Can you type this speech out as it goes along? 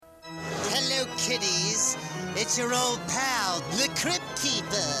boys. It's your old pal, the Crypt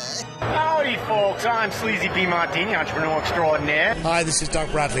Keeper. Howdy, folks. I'm Sleazy P. Martini, entrepreneur extraordinaire. Hi, this is Doc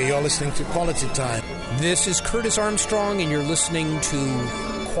Bradley. You're listening to Quality Time. This is Curtis Armstrong, and you're listening to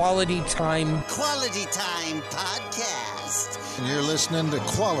Quality Time. Quality Time Podcast. And you're listening to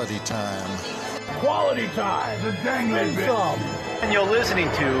Quality Time. Quality Time. The dang And you're listening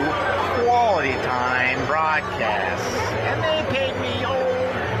to Quality Time Broadcast. And they paid me,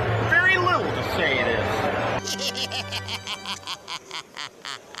 very little to say this.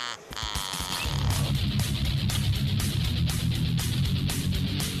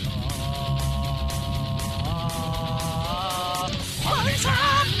 Quality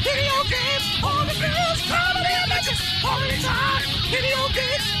Time, video games, all the news, comedy and matches. Quality Time, video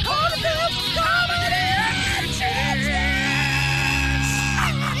games, all the news, comedy and matches.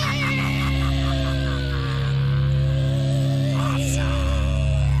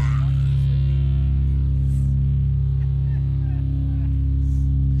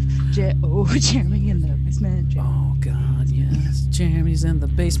 Jeremy in the basement. Oh God, yes. Jeremy's in the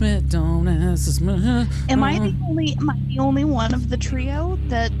basement. Don't ask us. Am I the only one of the trio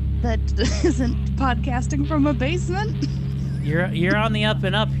that isn't podcasting from a basement? You're on the up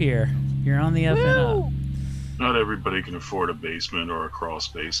and up here. You're on the up and up. Not everybody can afford a basement or a crawl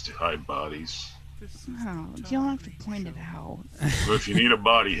space to hide bodies. Oh, you don't have to point it out. But if you need a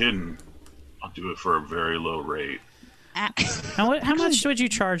body hidden, I'll do it for a very low rate. How much would you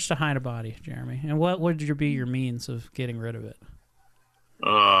charge to hide a body, Jeremy? And what would be your means of getting rid of it?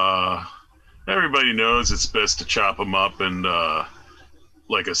 Everybody knows it's best to chop them up and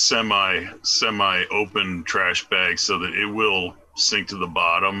like a semi open trash bag so that it will sink to the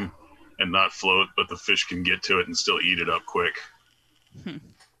bottom and not float, but the fish can get to it and still eat it up quick.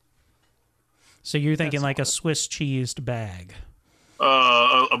 So you're thinking like a Swiss cheesed bag?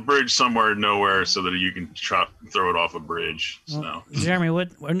 A bridge somewhere nowhere so that you can throw it off a bridge. So. Jeremy,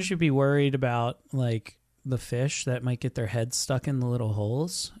 wouldn't you be worried about like the fish that might get their heads stuck in the little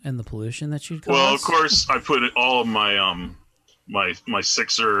holes and the pollution that you'd cause? Well, of course, I put all of my my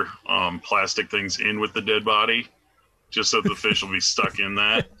Sixer plastic things in with the dead body, just so the fish will be stuck in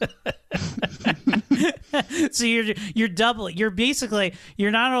that. So you're doubling.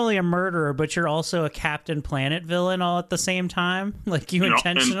 You're not only a murderer, but you're also a Captain Planet villain all at the same time. Like you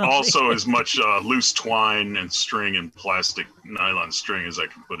intentionally. And also as much loose twine and string and plastic nylon string as I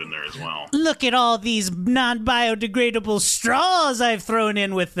can put in there as well. Look at all these non-biodegradable straws I've thrown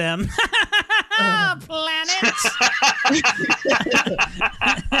in with them. Planet.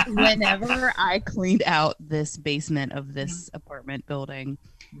 Whenever I cleaned out this basement of this apartment building,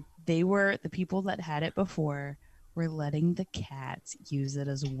 the people that had it before were letting the cats use it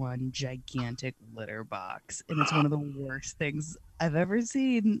as one gigantic litter box. And it's one of the worst things I've ever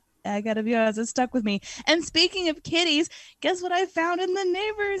seen. I gotta be honest, it stuck with me. And speaking of kitties, guess what I found in the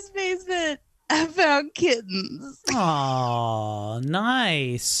neighbor's basement? I found kittens. Oh,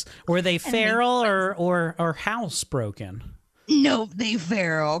 nice. Were they feral or housebroken? No, they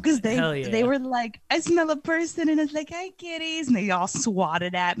feral, because yeah. they were like, I smell a person, and it's like, hi, kitties, and they all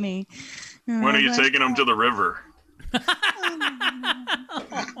swatted at me. When are you taking them to the river?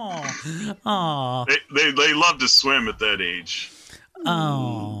 Oh, they love to swim at that age.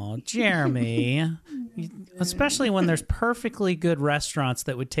 Oh, Jeremy, especially when there's perfectly good restaurants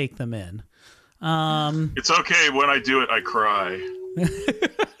that would take them in. It's okay. When I do it, I cry.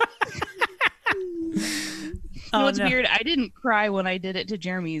 You know what's weird? I didn't cry when I did it to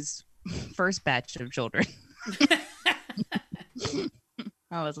Jeremy's first batch of children.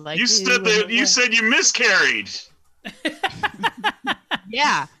 I was like, you said you miscarried.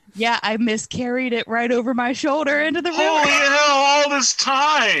 Yeah, I miscarried it right over my shoulder into the river. Holy hell! All this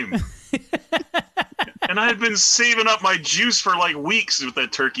time, and I had been saving up my juice for like weeks with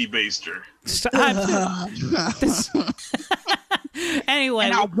that turkey baster. Anyway,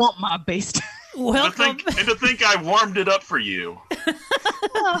 and I want my baster. Welcome. To think I warmed it up for you.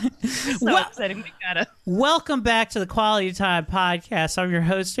 Upsetting. Welcome back to the Quality Time Podcast. I'm your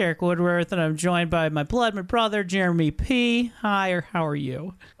host, Eric Woodworth, and I'm joined by my brother, Jeremy P. Hi, how are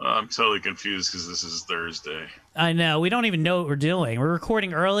you? I'm totally confused because this is Thursday. I know. We don't even know what we're doing. We're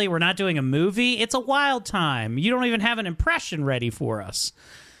recording early. We're not doing a movie. It's a wild time. You don't even have an impression ready for us.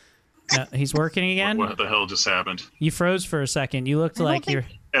 He's working again? What the hell just happened? You froze for a second. You looked like you're...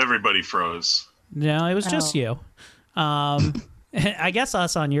 Everybody froze. No, it was just you. I guess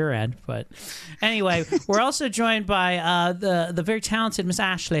us on your end. But anyway, we're also joined by the very talented Miss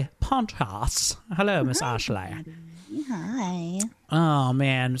Ashley Pontas. Hello, Miss Ashley. Hi. Oh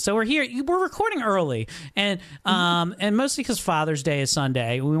man! So we're here. We're recording early, and mostly because Father's Day is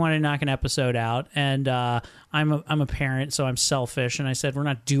Sunday. We wanted to knock an episode out, and I'm a parent, so I'm selfish, and I said we're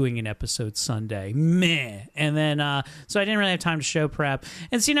not doing an episode Sunday. Meh. And then so I didn't really have time to show prep,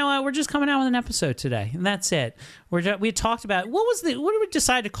 and so you know what? We're just coming out with an episode today, and that's it. We talked about what did we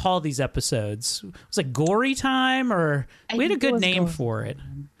decide to call these episodes? Was it Gory Time, or we had a good name for it?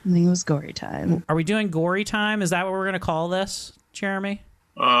 I think it was Gory Time. Are we doing Gory Time? Is that what we're going to call this, Jeremy?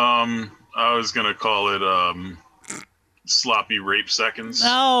 I was gonna call it sloppy rape seconds.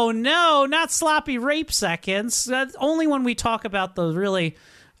 Oh no, not sloppy rape seconds. That's only when we talk about the really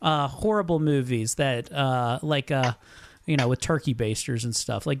horrible movies that with turkey basters and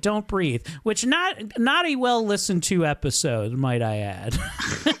stuff like Don't Breathe, which not a well listened to episode, might I add.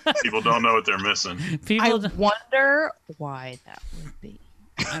 People don't know what they're missing. I wonder why that would be.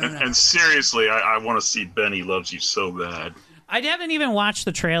 And seriously, I want to see Benny Loves You so bad. I haven't even watched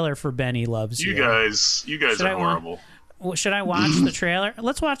the trailer for Benny Loves You. You guys are horrible. Should I watch the trailer?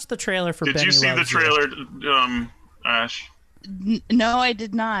 Let's watch the trailer for Benny Loves You. Did you see the trailer, Ash? No, I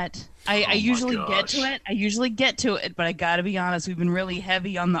did not. I usually get gosh. to it. I usually get to it, but I gotta be honest, we've been really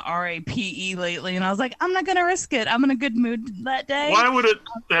heavy on the RAPE lately, and I was like, I'm not gonna risk it. I'm in a good mood that day. Why would it?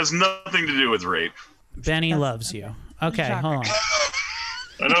 It has nothing to do with rape. Benny Loves You. Okay, hold on.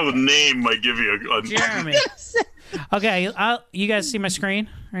 I know the name might give you a Jeremy. Okay, you guys see my screen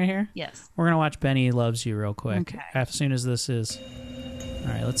right here? Yes. We're going to watch Benny Loves You real quick. Okay. As soon as this is... All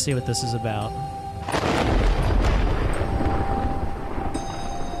right, let's see what this is about.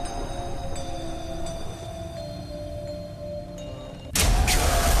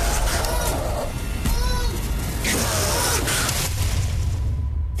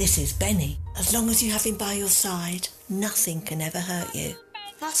 This is Benny. As long as you have him by your side, nothing can ever hurt you.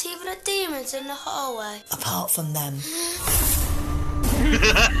 Not even the demons in the hallway. Apart from them.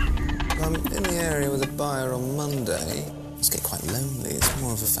 I'm in the area with a buyer on Monday. It's getting quite lonely. It's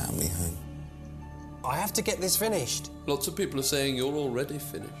more of a family home. I have to get this finished. Lots of people are saying you're already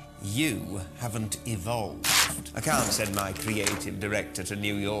finished. You haven't evolved. I can't send my creative director to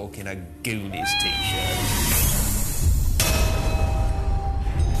New York in a Goonies t-shirt.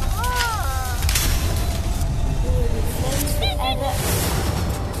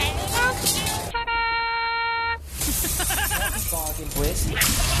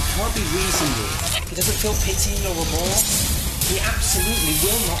 Can't be reasoned with. He doesn't feel pity nor remorse. He absolutely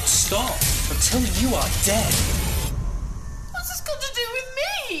will not stop until you are dead. What's this got to do with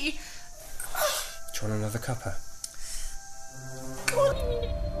me? Do you want another cuppa?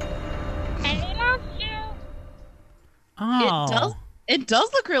 Oh. It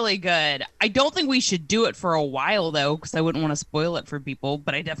does look really good. I don't think we should do it for a while though, because I wouldn't want to spoil it for people.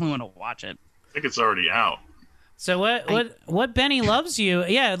 But I definitely want to watch it. I think it's already out. So what Benny Loves You?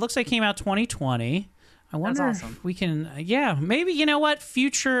 Yeah, it looks like it came out 2020. I wonder if we can. Yeah, maybe you know what?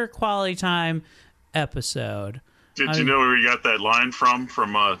 Future Quality Time episode. Did you know where we got that line from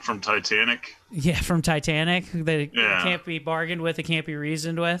Titanic? Yeah, from Titanic. That it can't be bargained with. It can't be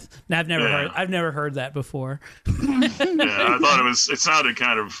reasoned with. No, I've never heard that before. Yeah, I thought it sounded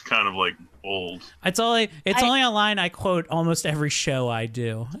kind of like old. It's only a line I quote almost every show I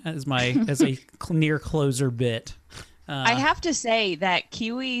do as a near closer bit. I have to say that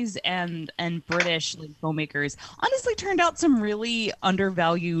Kiwis and British filmmakers honestly turned out some really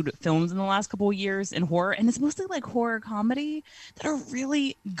undervalued films in the last couple of years in horror, and it's mostly like horror comedy that are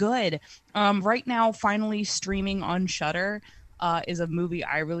really good. Right now, finally streaming on Shudder is a movie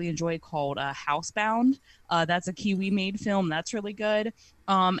I really enjoy called Housebound. That's a Kiwi-made film. That's really good.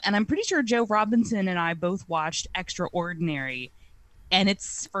 And I'm pretty sure Joe Robinson and I both watched Extraordinary. And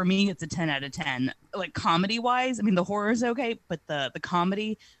for me, it's a 10 out of 10. Like comedy-wise, I mean, the horror is okay, but the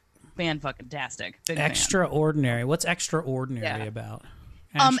comedy, fan-fucking-tastic. Extraordinary. What's Extraordinary about?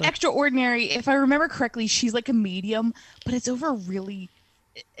 Extraordinary, if I remember correctly, she's like a medium, but it's over really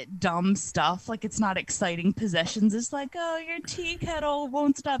dumb stuff. Like, it's not exciting possessions. It's like, oh, your tea kettle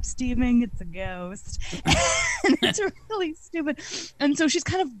won't stop steaming. It's a ghost. And it's really stupid. And so she's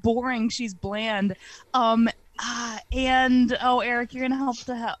kind of boring. She's bland. Eric, you're gonna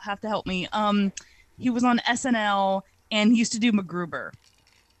have to help me. He was on SNL and he used to do MacGruber.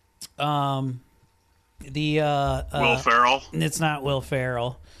 Will Ferrell. It's not Will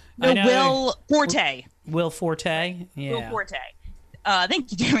Ferrell. No, Will Forte. Will Forte. Yeah. Will Forte.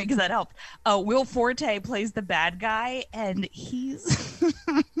 Thank you, Jeremy, because that helped. Will Forte plays the bad guy, and he's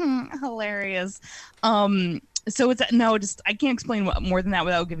hilarious. So it's I can't explain more than that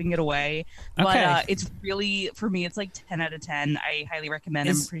without giving it away. But Okay. it's really, for me, it's like 10 out of 10. I highly recommend.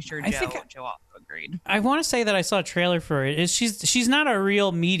 I'm pretty sure Joe also agreed. I want to say that I saw a trailer for it. She's not a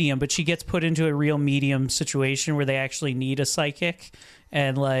real medium, but she gets put into a real medium situation where they actually need a psychic,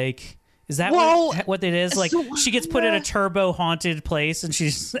 and like. Is that what it is? Like, she gets put in a turbo haunted place and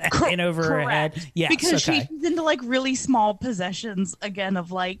she's in over her head. Yes, because okay. she's into like really small possessions again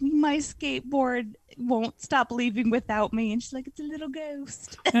of like, my skateboard won't stop leaving without me, and she's like, it's a little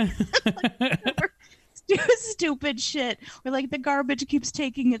ghost. Stupid shit where like the garbage keeps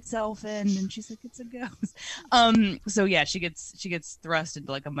taking itself in, and she's like, it's a ghost. So yeah, she gets thrust into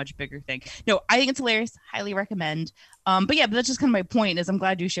like a much bigger thing. No, I think it's hilarious. Highly recommend. But that's just kind of my point. Is I'm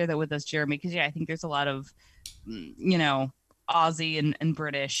glad you shared that with us, Jeremy, because I think there's a lot of Aussie and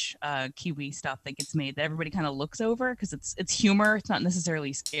British Kiwi stuff that gets made that everybody kind of looks over because it's humor. It's not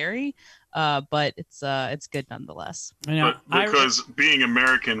necessarily scary, but it's good nonetheless. But because being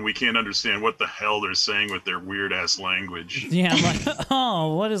American, we can't understand what the hell they're saying with their weird ass language. Yeah, I'm like,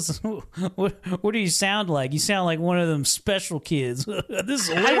 oh, what do you sound like? You sound like one of them special kids. This is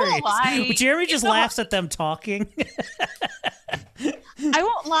hilarious. I won't lie. Jeremy just laughs at them talking. I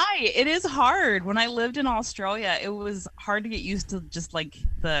won't lie. It is hard. When I lived in Australia, it was hard to get used to just like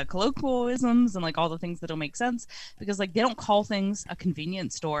the colloquialisms and like all the things that don't make sense, because like they don't call things a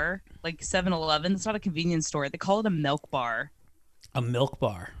convenience store, like 7-Eleven. It's not a convenience store. They call it a milk bar. A milk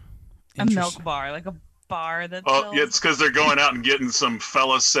bar. A milk bar, like a bar that. Oh, yeah, it's because they're going out and getting some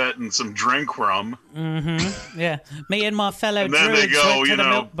fella set and some drink rum. Mm-hmm. Yeah, me and my fellow and then they druids go, went to the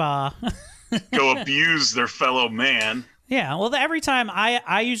milk bar. Go abuse their fellow man. Yeah, well, every time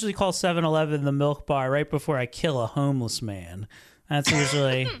I usually call 7-Eleven the milk bar right before I kill a homeless man. That's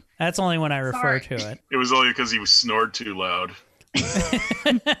only when I refer to it. It was only because he snored too loud. Sorry,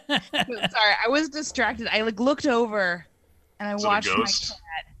 I was distracted. I like looked over and I watched my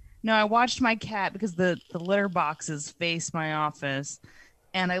cat. No, I watched my cat because the litter boxes face my office.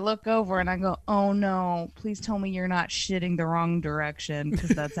 And I look over and I go, oh no, please tell me you're not shitting the wrong direction, because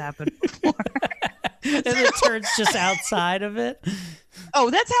that's happened before. And the turd's just outside of it.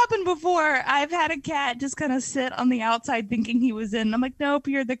 Oh, that's happened before. I've had a cat just kind of sit on the outside thinking he was in. I'm like, nope,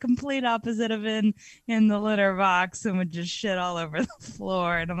 you're the complete opposite of in the litter box, and would just shit all over the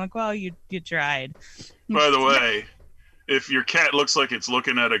floor. And I'm like, well, you tried. By the way, if your cat looks like it's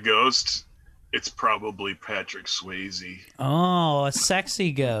looking at a ghost, it's probably Patrick Swayze. Oh, a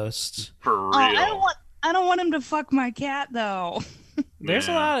sexy ghost. For real. I don't want him to fuck my cat though.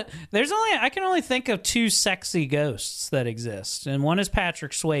 I can only think of two sexy ghosts that exist, and one is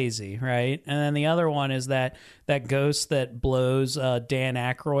Patrick Swayze, right? And then the other one is that ghost that blows Dan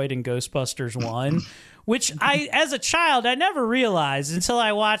Aykroyd in Ghostbusters 1, which as a child, I never realized until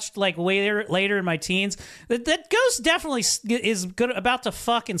I watched like later in my teens that ghost definitely is about to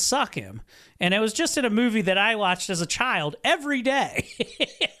fucking suck him, and it was just in a movie that I watched as a child every day.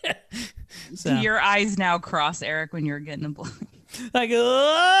 So your eyes now cross, Eric, when you're getting a blow. Like,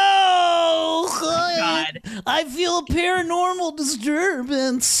 oh, God. I feel a paranormal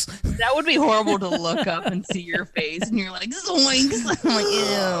disturbance. That would be horrible to look up and see your face, and you're like, zoinks. I'm like, ew.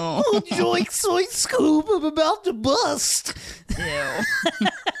 Oh, joink, zoink, scoop, I'm about to bust. Ew.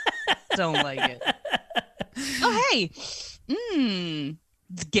 Don't like it. Oh, hey.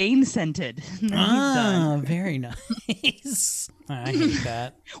 It's game scented. Very nice. I hate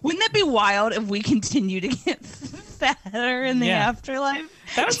that. Wouldn't that be wild if we continue to get fatter in the afterlife?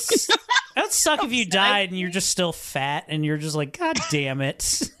 That would suck if you died and you're just still fat and you're just like, God damn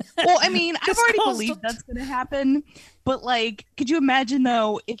it. Well, I mean, I've already believed that's going to happen. But, like, could you imagine,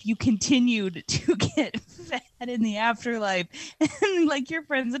 though, if you continued to get fat in the afterlife and, like, your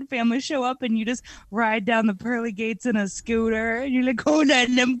friends and family show up and you just ride down the pearly gates in a scooter and you're like, hold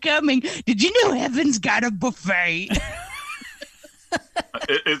on, I'm coming. Did you know heaven's got a buffet?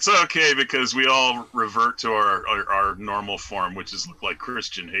 It's okay because we all revert to our normal form, which is look like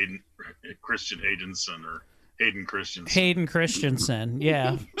Christian Haydenson or Hayden Christensen. Hayden Christensen,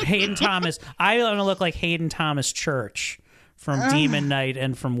 yeah. Hayden Thomas. I want to look like Hayden Thomas Church from Demon Knight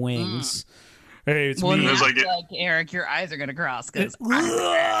and from Wings. Hey, it's me. Like Eric, your eyes are going to cross. Cause and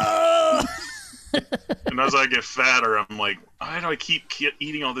as I get fatter, I'm like, why do I keep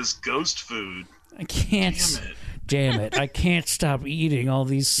eating all this ghost food? I can't. Damn it. I can't stop eating all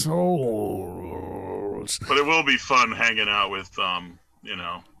these souls. But it will be fun hanging out with,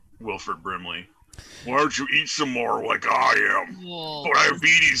 Wilford Brimley. Why don't you eat some more like I am? Whoa.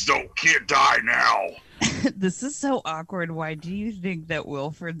 Diabetes can't die now. This is so awkward. Why do you think that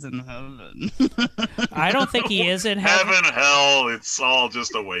Wilfred's in heaven? I don't think he is in heaven. Heaven, hell, it's all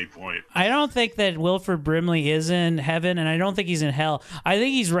just a waypoint. I don't think that Wilfred Brimley is in heaven, and I don't think he's in hell. I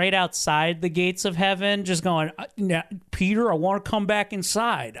think he's right outside the gates of heaven, just going, Peter, I want to come back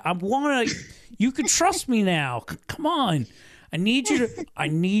inside. You can trust me now. Come on. I need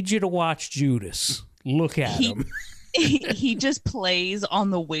you to watch Judas. Look at him. He just plays on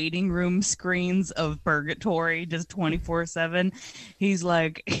the waiting room screens of Purgatory just 24/7. He's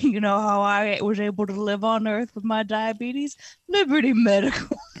like, you know how I was able to live on Earth with my diabetes? Liberty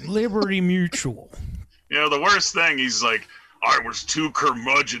Medical. Liberty Mutual. You know, the worst thing, he's like, I was too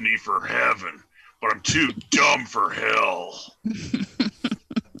curmudgeon-y for heaven, but I'm too dumb for hell.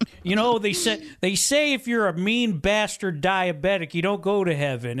 You know, they say if you're a mean bastard diabetic, you don't go to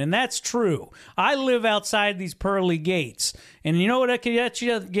heaven, and that's true. I live outside these pearly gates, and you know what I can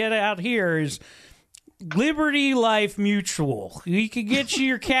get out here is Liberty Life Mutual. You can get you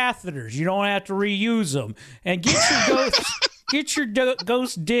your catheters. You don't have to reuse them, and get your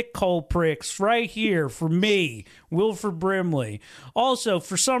ghost dick hole pricks right here for me, Wilfred Brimley. Also,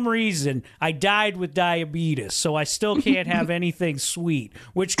 for some reason, I died with diabetes, so I still can't have anything sweet,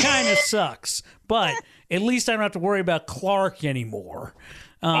 which kind of sucks. But at least I don't have to worry about Clark anymore.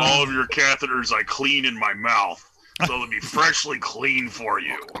 All of your catheters I clean in my mouth, so they'll be freshly clean for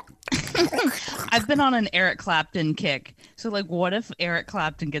you. I've been on an Eric Clapton kick. So, like, what if Eric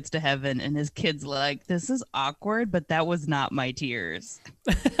Clapton gets to heaven and his kid's like, this is awkward, but that was not my tears.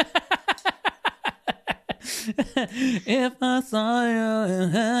 If I saw you in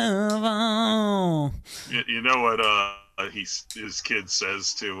heaven. You know what his kid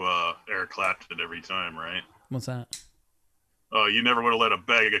says to Eric Clapton every time, right? What's that? You never would have let a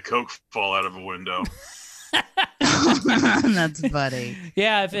bag of Coke fall out of a window. That's funny.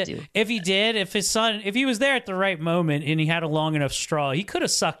 Yeah, if he was there at the right moment and he had a long enough straw, he could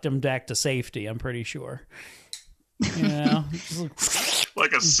have sucked him back to safety, I'm pretty sure. You know?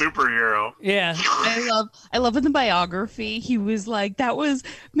 Like a superhero. Yeah. I love in the biography, he was like,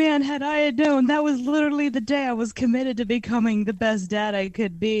 had I had known, that was literally the day I was committed to becoming the best dad I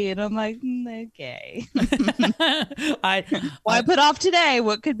could be. And I'm like, okay. Why put off today?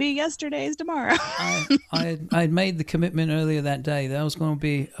 What could be yesterday's tomorrow? I made the commitment earlier that day that I was going to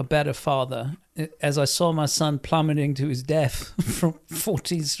be a better father. As I saw my son plummeting to his death from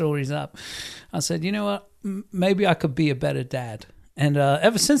 14 stories up, I said, you know what? Maybe I could be a better dad. And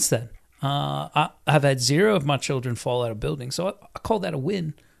ever since then, I've had 0 of my children fall out of buildings. So I call that a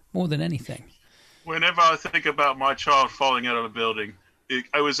win more than anything. Whenever I think about my child falling out of a building,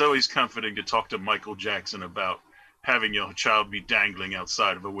 I was always comforting to talk to Michael Jackson about having your child be dangling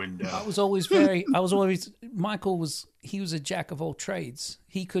outside of a window. Michael was a jack of all trades.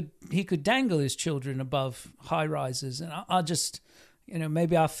 He could dangle his children above high rises. And I just,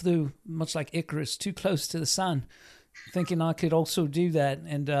 maybe I flew, much like Icarus, too close to the sun, thinking I could also do that.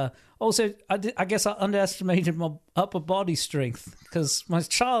 And also, I guess I underestimated my upper body strength because my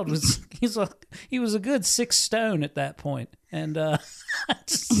child he was a good 6 stone at that point. And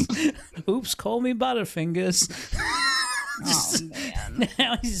oops, call me Butterfingers. Oh, man.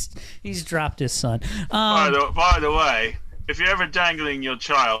 Now he's dropped his son. By the way, if you're ever dangling your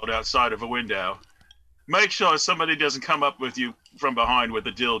child outside of a window, make sure somebody doesn't come up with you from behind with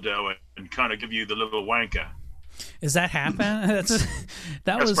a dildo and kind of give you the little wanker. Is that happen? That's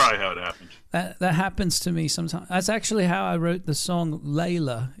probably how it happened. That happens to me sometimes. That's actually how I wrote the song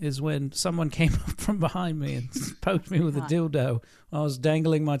Layla, is when someone came up from behind me and poked me with a dildo. I was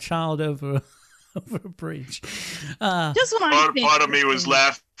dangling my child over a bridge. Just when part of me was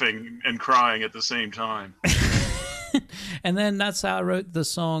laughing and crying at the same time. And then that's how I wrote the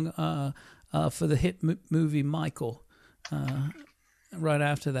song for the hit movie Michael. Right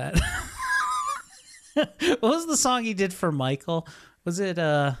after that. What was the song he did for Michael? Was it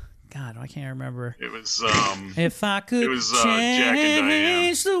God, I can't remember. It was if I could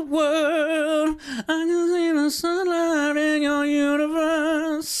change the world, I could see the sunlight in your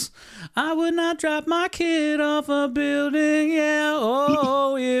universe. I would not drop my kid off a building, yeah.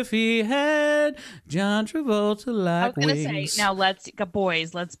 Oh, if he had John Travolta like wings. I was gonna say, now let's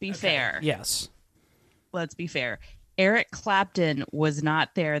be fair. Yes. Let's be fair. Eric Clapton was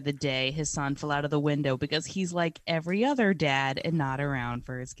not there the day his son fell out of the window because he's like every other dad and not around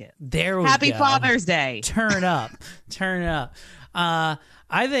for his kid. There we Happy go. Father's Day. Turn up. I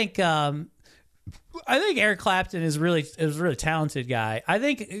think Eric Clapton is a really talented guy. I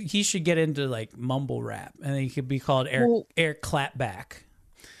think he should get into like mumble rap, and he could be called Eric Clapback.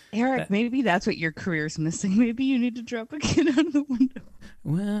 Eric, maybe that's what your career's missing. Maybe you need to drop a kid out of the window.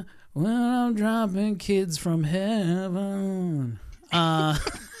 when I'm dropping kids from heaven. I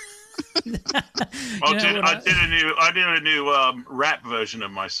did a new rap version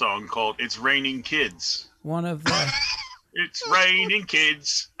of my song called "It's Raining Kids." One of the. It's raining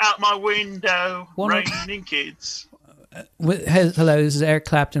kids out my window. Raining kids. Hello, this is Eric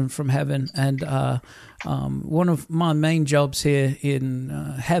Clapton from Heaven, and one of my main jobs here in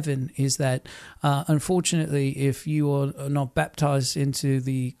Heaven is that, unfortunately, if you are not baptized into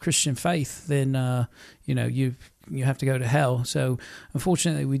the Christian faith, then you have to go to hell. So,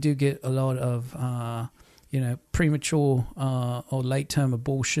 unfortunately, we do get a lot of premature or late-term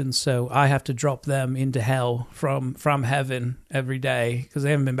abortions. So I have to drop them into hell from heaven every day because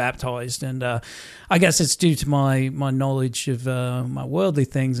they haven't been baptized. And I guess it's due to my knowledge of my worldly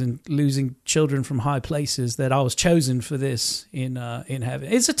things and losing children from high places that I was chosen for this in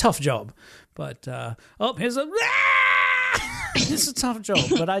heaven. It's a tough job, but here's a. It's a tough job,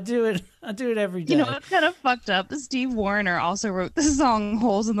 but I do it every day. You know what's kind of fucked up? Steve Wariner also wrote the song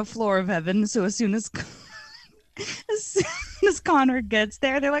 "Holes in the Floor of Heaven." So as soon as Connor gets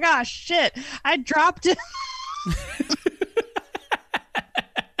there, they're like, "Ah, shit! I dropped it."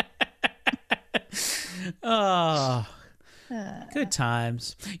 Oh, good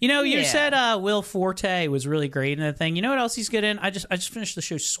times. You said Will Forte was really great in that thing. You know what else he's good in? I just finished the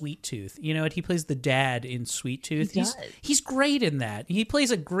show Sweet Tooth. You know what? He plays the dad in Sweet Tooth. He's great in that. He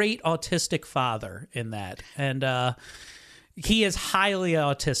plays a great autistic father in that, and he is highly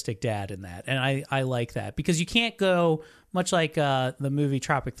autistic dad in that, and I like that because you can't go much like the movie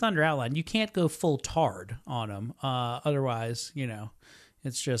Tropic Thunder outlined. You can't go full tard on him, otherwise,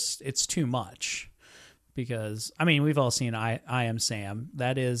 it's too much. Because we've all seen I Am Sam.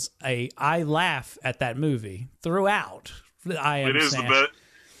 That is I laugh at that movie throughout. I Am Sam.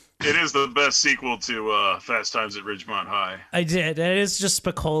 It is the best sequel to Fast Times at Ridgemont High. I did. It is just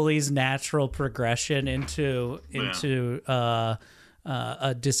Spicoli's natural progression into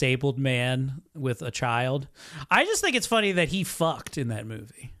a disabled man with a child. I just think it's funny that he fucked in that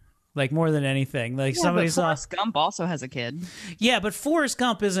movie. Like more than anything, like somebody saw. Forrest Gump also has a kid. Yeah, but Forrest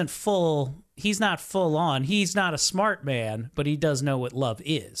Gump isn't full. He's not full on. He's not a smart man, but he does know what love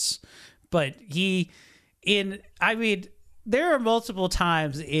is. But there are multiple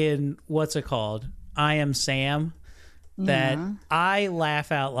times in what's it called, I Am Sam, that I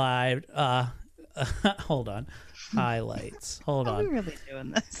laugh out loud. Hold on. Highlights. Hold on. Are we really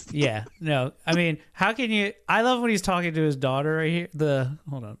doing this? Yeah. No. How can you? I love when he's talking to his daughter right here.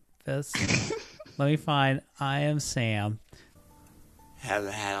 Hold on. Let me find I Am Sam. Have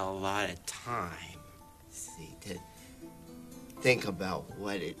had a lot of time, to think about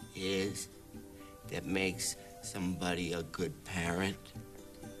what it is that makes somebody a good parent.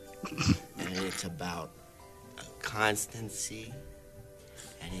 And it's about constancy,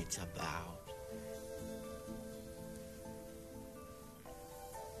 and it's about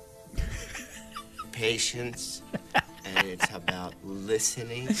patience, and it's about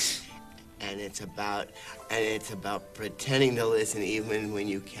listening, and it's about pretending to listen even when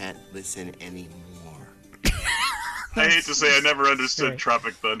you can't listen anymore. I hate to say I never understood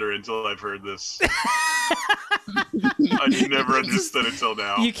Tropic Thunder until I've heard this. I never understood it till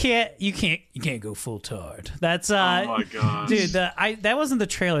now. You can't go full tard. That's oh my god, dude. That wasn't the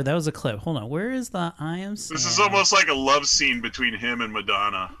trailer. That was a clip. Hold on. Where is the I Am Sam? This is almost like a love scene between him and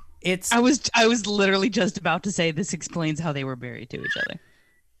Madonna. I was literally just about to say this explains how they were married to each other.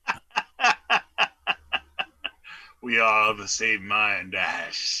 We are of the same mind,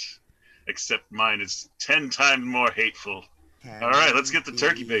 Ash. Except mine is 10 times more hateful. All right, let's get the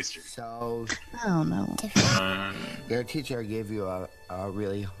turkey baster. So, oh no. Your teacher gave you a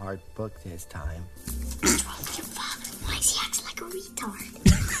really hard book this time. What's wrong with your father? Why is he acting like a retard?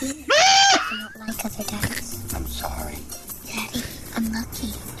 I don't like other dads. I'm sorry. Daddy, I'm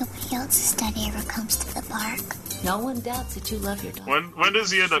lucky. Nobody else's daddy ever comes to the park. No one doubts that you love your dog. When does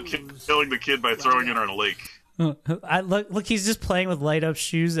he end up killing the kid by throwing it on a lake? Look, he's just playing with light up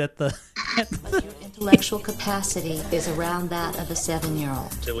shoes at the. But your intellectual capacity is around that of a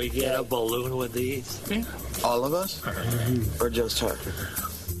 7-year-old. Do we get a balloon with these? All of us? Or just her?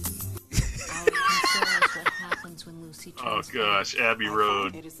 Oh gosh, Abbey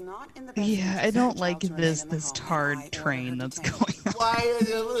Road. Yeah, I don't like this tard train that's going on. Why is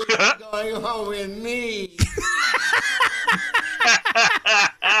Lucy going home with me?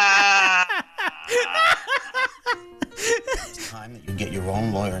 It's time that you get your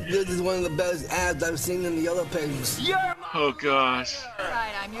own lawyer. This is one of the best ads I've seen in the Yellow Pages. Oh gosh.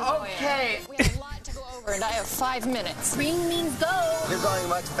 Right, I'm your lawyer. Okay. We have a lot to go over. over and I have 5 minutes. Green means go. You're going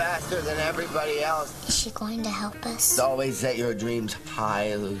much faster than everybody else. Is she going to help us? Always set your dreams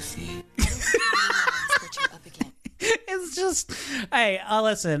high, Lucy. It's just, hey,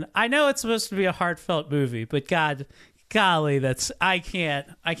 listen, I know it's supposed to be a heartfelt movie, but golly, that's I can't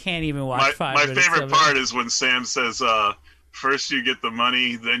even watch 5 minutes. My favorite part is when Sam says, first you get the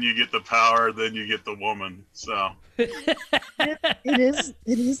money, then you get the power, then you get the woman. So it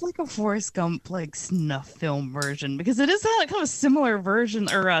is like a Forrest Gump like snuff film version, because it is kind of a similar version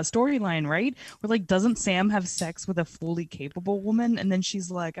or storyline, right? Where like, doesn't Sam have sex with a fully capable woman, and then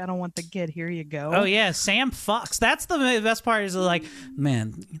she's like, I don't want the kid, here you go. Oh yeah, Sam fucks. That's the best part. Is like,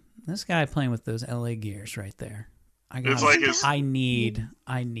 man, this guy playing with those LA gears right there. I need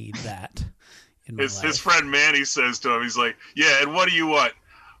that. His friend Manny says to him, he's like, yeah, and what do you want?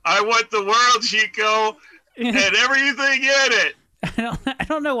 I want the world, Chico, and everything in it. I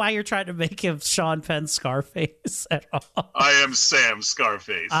don't know why you're trying to make him Sean Penn Scarface at all. I am Sam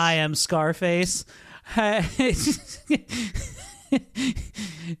Scarface. I am Scarface.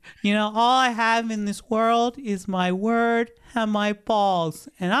 You know, all I have in this world is my word and my balls,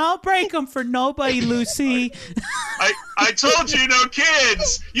 and I'll break them for nobody, Lucy. I told you, no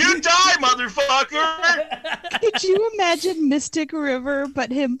kids. You die, motherfucker. Could you imagine Mystic River,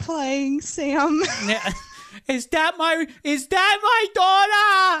 but him playing Sam? Yeah. Is that my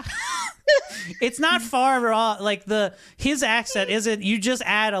daughter? It's not far off. Like his accent isn't. You just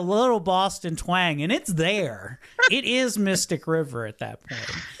add a little Boston twang, and it's there. It is Mystic River at that point.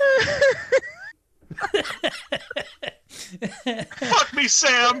 Fuck me,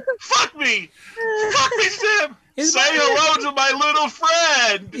 Sam. Fuck me. Fuck me, Sam. Say hello to my little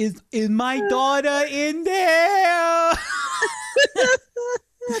friend. Is my daughter in there?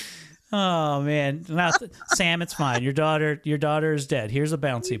 Oh man, Sam, it's fine. Your daughter is dead. Here's a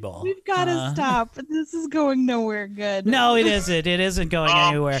bouncy ball. We've got to stop. This is going nowhere good. No, it isn't. It isn't going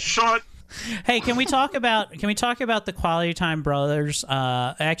anywhere. Shut. Hey, can we talk about the Quality Time Brothers?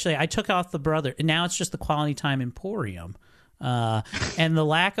 Actually, I took off the brother, and now it's just the Quality Time Emporium. And the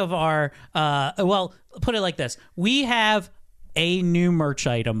lack of our well, put it like this: we have a new merch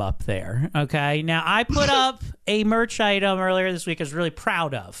item up there. Okay, now I put up a merch item earlier this week. I was really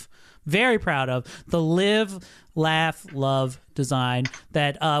proud of. Very proud of the Live, Laugh, Love design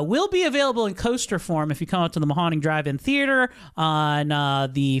that will be available in coaster form if you come out to the Mahoning Drive-In Theater on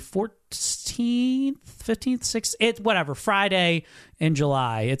the 14th, 15th, 16th, whatever, Friday in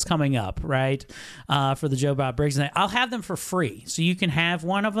July. It's coming up, right, for the Joe Bob Briggs night. I'll have them for free, so you can have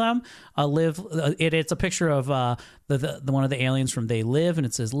one of them. It's a picture of the one of the aliens from They Live, and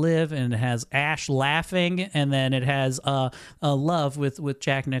it says Live, and it has Ash laughing, and then it has a love with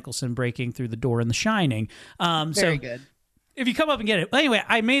Jack Nicholson breaking through the door in The Shining. Very good. If you come up and get it. Anyway,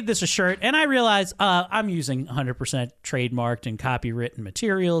 I made this a shirt, and I realized I'm using 100% trademarked and copywritten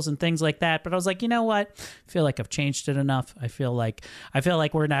materials and things like that. But I was like, you know what? I feel like I've changed it enough. I feel like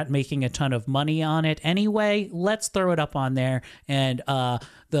we're not making a ton of money on it anyway. Let's throw it up on there. And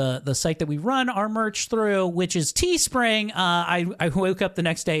the site that we run our merch through, which is Teespring, I woke up the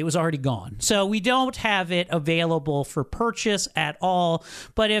next day, it was already gone. So we don't have it available for purchase at all.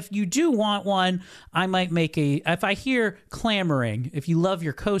 But if you do want one, I might make if I hear clamoring, if you love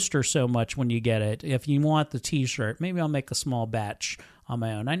your coaster so much when you get it, if you want the t-shirt, maybe I'll make a small batch on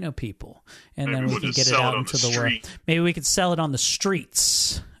my own. I know people. And then we can get it out into the world. Maybe we could sell it on the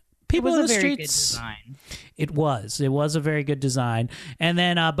streets. People in the streets. It was a very good design. And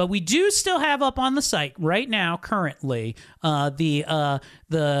then, but we do still have up on the site right now, currently, the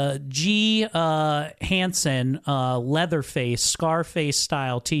G. Hansen Leatherface Scarface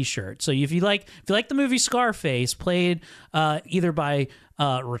style T-shirt. So if you like the movie Scarface, played either by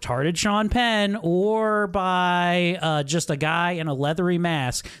retarded Sean Penn or by just a guy in a leathery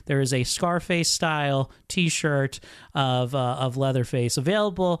mask, there is a Scarface style T-shirt of Leatherface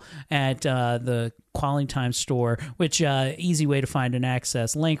available at the Quality Time store, which easy way to find and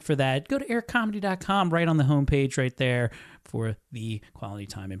access link for that. Go to aircomedy.com, right on the homepage right there for the Quality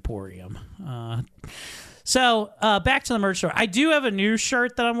Time Emporium. So back to the merch store. I do have a new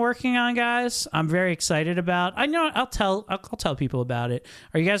shirt that I'm working on, guys. I'm very excited about. I know I'll tell people about it.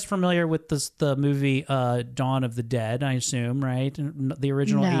 Are you guys familiar with the movie Dawn of the Dead? I assume, right? The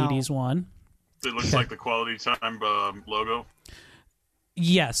original 80s one. It looks like the Quality Time logo.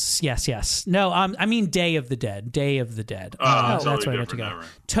 Yes. No, I mean Day of the Dead. Day of the Dead. Totally that's where I meant to go. Right.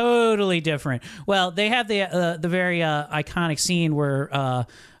 Totally different. Well, they have the very iconic scene where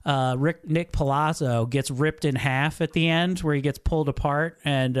Nick Palazzo gets ripped in half at the end, where he gets pulled apart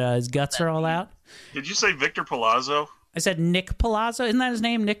and his guts are all out. Did you say Victor Palazzo? I said Nick Palazzo. Isn't that his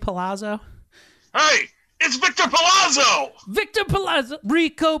name, Nick Palazzo? Hey, it's Victor Palazzo. Victor Palazzo,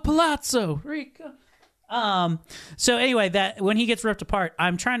 Rico Palazzo, Rico. So anyway, that when he gets ripped apart,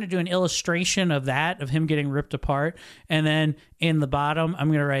 I'm trying to do an illustration of that, of him getting ripped apart. And then in the bottom, I'm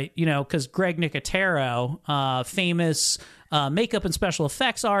going to write, because Greg Nicotero, famous makeup and special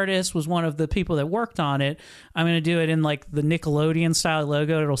effects artist, was one of the people that worked on it. I'm going to do it in like the Nickelodeon style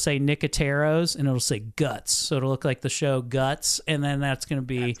logo. It'll say Nicoteros and it'll say Guts. So it'll look like the show Guts. And then that's going to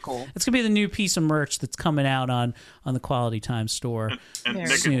be, cool. It's going to be the new piece of merch that's coming out on the Quality Time store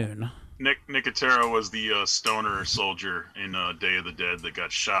soon. Nicotero was the stoner soldier in Day of the Dead that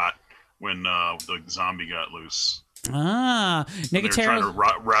got shot when the zombie got loose. Ah, Nicotero. They were trying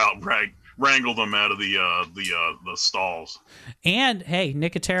to wrangle them out of the stalls. And hey,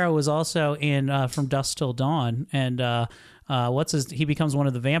 Nicotero was also in From Dusk Till Dawn, and he becomes one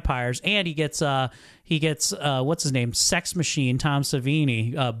of the vampires, and he gets what's his name, Sex Machine Tom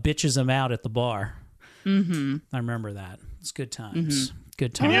Savini bitches him out at the bar. Mm-hmm. I remember that. It's good times. Mm-hmm.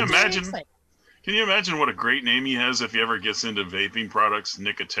 Good times. Can you imagine what a great name he has if he ever gets into vaping products?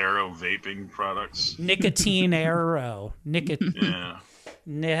 Nicotero vaping products. Nicotine Arrow. Yeah.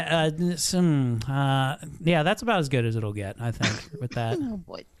 Yeah, that's about as good as it'll get, I think, with that. Oh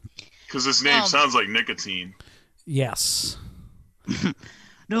boy. Because his name sounds like nicotine. Yes.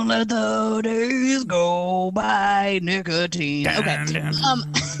 Don't let the days go by, nicotine. Okay.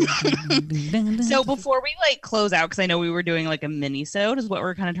 So before we close out, because I know we were doing a mini-sode, is what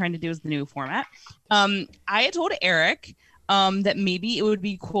we're kind of trying to do, is the new format. I had told Eric that maybe it would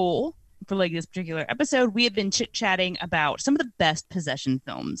be cool for this particular episode. We had been chit-chatting about some of the best possession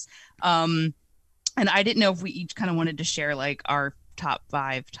films. And I didn't know if we each kind of wanted to share our top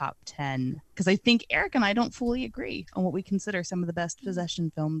 5, top 10, because I think Eric and I don't fully agree on what we consider some of the best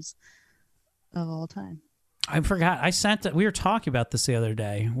possession films of all time. I forgot. We were talking about this the other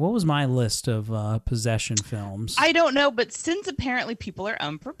day. What was my list of possession films? I don't know, but since apparently people are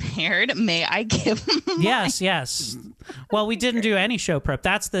unprepared, may I give them Yes. Well, we didn't do any show prep.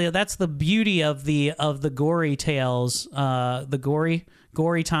 That's the beauty of the Gory Tales, the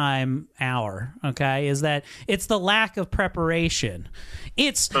Gory Time hour, okay, is that it's the lack of preparation.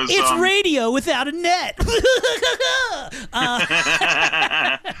 It's radio without a net.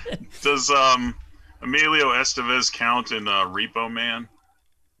 Does Emilio Estevez count in Repo Man?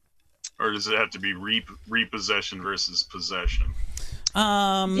 Or does it have to be repossession versus possession?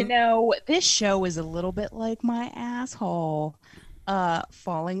 This show is a little bit like my asshole.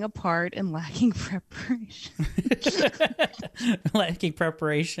 Falling apart and lacking preparation. Lacking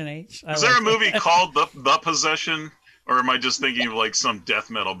preparation, H. Is there a movie called The Possession? Or am I just thinking of some death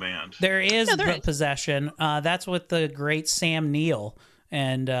metal band? There is The Possession. That's with the great Sam Neill.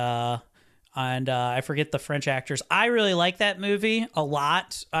 And I forget the French actors. I really like that movie a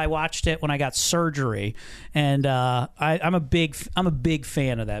lot. I watched it when I got surgery, and I'm a big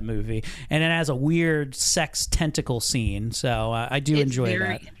fan of that movie. And it has a weird sex tentacle scene, so I do enjoy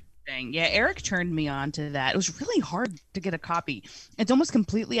that. Yeah, Eric turned me on to that. It was really hard to get a copy. It's almost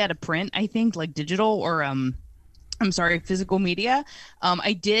completely out of print, I think, digital or physical media.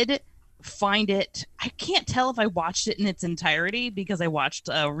 I did find it. I can't tell if I watched it in its entirety because I watched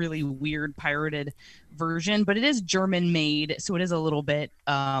a really weird pirated version, but it is German made, so it is a little bit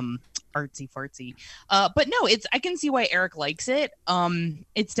artsy fartsy. But no, I can see why Eric likes it.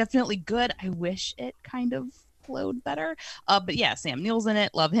 It's definitely good. I wish it kind of flowed better. But yeah, Sam Neill's in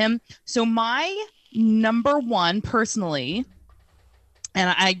it. Love him. So my number one personally,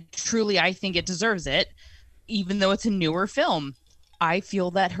 and I think it deserves it, even though it's a newer film. I feel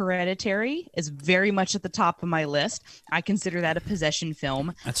that Hereditary is very much at the top of my list. I consider that a possession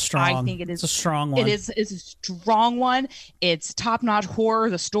film. That's strong. I think it is a strong one. It's a strong one. It's top-notch horror.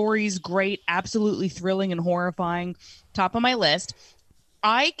 The story's great, absolutely thrilling and horrifying. Top of my list.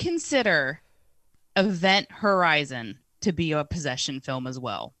 I consider Event Horizon to be a possession film as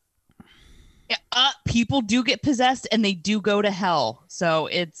well. People do get possessed and they do go to hell. So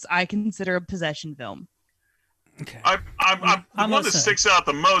I consider a possession film. Okay. The one that sticks out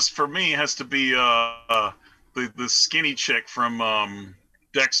the most for me has to be the skinny chick from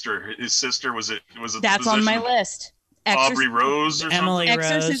Dexter. His sister was it? That's on my list. Aubrey Rose or Emily something.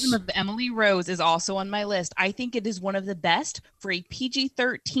 Exorcism of Emily Rose is also on my list. I think it is one of the best for a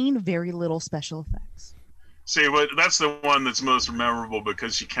PG-13. Very little special effects. See, that's the one that's most memorable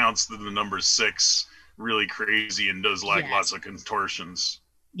because she counts the number 6 really crazy and does lots of contortions.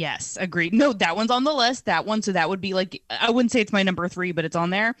 Yes, agreed. No, that one's on the list. That one, so that would be I wouldn't say it's my number 3, but it's on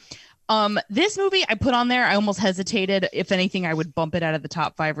there. This movie I put on there. I almost hesitated. If anything, I would bump it out of the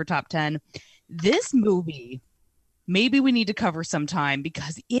top 5 or top 10. This movie, maybe we need to cover sometime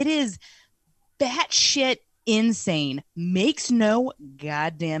because it is batshit insane. Makes no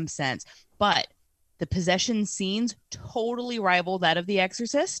goddamn sense. But the possession scenes totally rival that of The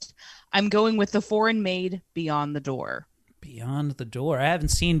Exorcist. I'm going with the foreign maid Beyond the Door. Beyond the Door. I haven't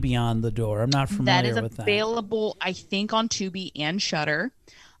seen Beyond the Door. I'm not familiar with that. That is available, I think, on Tubi and Shudder.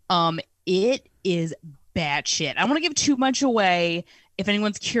 It is batshit. I don't want to give too much away if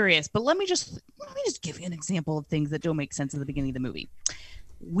anyone's curious, but let me just give you an example of things that don't make sense at the beginning of the movie.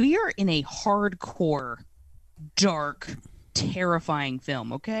 We are in a hardcore, dark, terrifying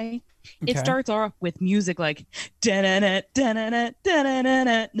film, okay? It starts off with music like da-na-na, da-na-na,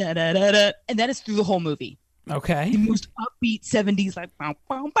 da-na-na, da-da-da-da, and that is through the whole movie. Okay. The most upbeat 70s, like bow,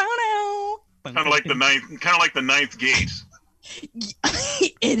 bow, bow, now. Kind of like the ninth gate.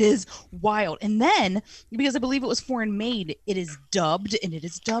 It is wild. And then, because I believe it was foreign made, it is dubbed, and it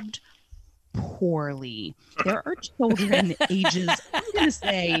is dubbed poorly. There are children ages, I'm going to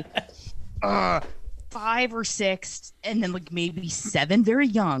say, 5 or 6, and then like maybe 7, very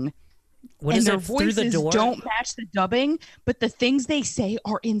young. What and is their it, through the voices door? don't match the dubbing, but the things they say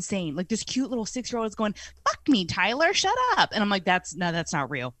are insane. Like this cute little 6-year-old is going, "Fuck me, Tyler, shut up," and I'm like, "That's not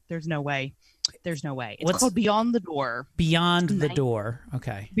real. There's no way. There's no way." It's called Beyond the Door. Beyond the Door.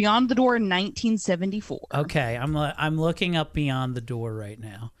 Okay. Beyond the Door, 1974. Okay, I'm looking up Beyond the Door right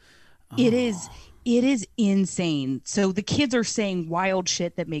now. It is insane. So the kids are saying wild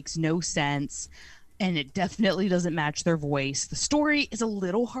shit that makes no sense. And it definitely doesn't match their voice. The story is a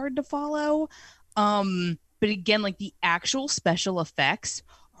little hard to follow. But again, like the actual special effects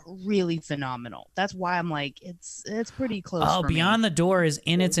are really phenomenal. That's why I'm like, it's pretty close. Oh, for Beyond me. the Door is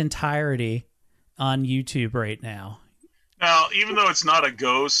in its entirety on YouTube right now. Now, even though it's not a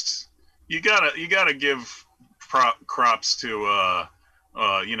ghost, you gotta give props to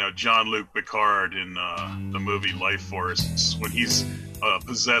Jean-Luc Picard in the movie Life Force when he's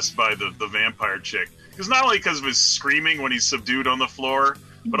possessed by the vampire chick. Because not only because of his screaming when he's subdued on the floor,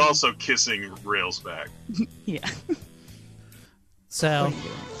 but also kissing Railsback. Yeah. So,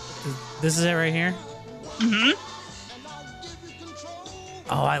 this is it right here? Mm-hmm.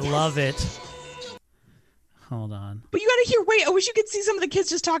 Oh, I love it. Hold on. But you gotta hear, wait, I wish you could see some of the kids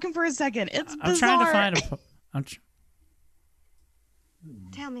just talking for a second. It's bizarre. I'm trying to find a...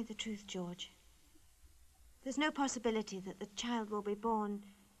 Tell me the truth, George. There's no possibility that the child will be born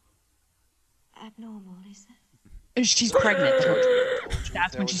abnormal, is there? She's pregnant, George.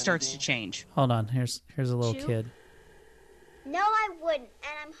 That's when she starts to change. Hold on. Here's a little kid. No, I wouldn't,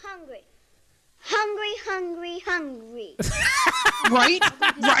 and I'm hungry. Hungry. Right?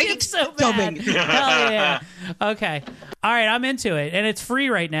 It's so bad. Hell yeah. Okay. All right, I'm into it. And it's free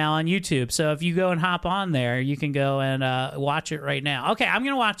right now on YouTube. So if you go and hop on there, you can go and watch it right now. Okay, I'm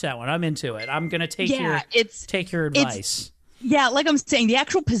going to watch that one. I'm into it. I'm going to take your advice. Yeah, like I'm saying, the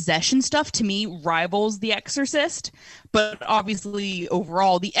actual possession stuff to me rivals The Exorcist. But obviously,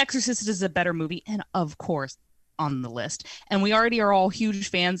 overall, The Exorcist is a better movie. And of course, on the list. And we already are all huge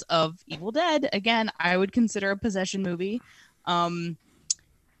fans of Evil Dead. Again, I would consider a possession movie. And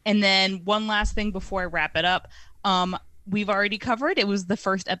then one last thing before I wrap it up. We've already covered. It was the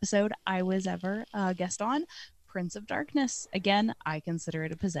first episode I was ever a guest on. Prince of Darkness. Again, I consider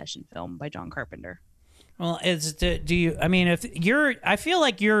it a possession film by John Carpenter. Well, I feel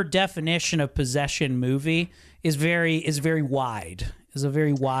like your definition of possession movie is very wide. Is a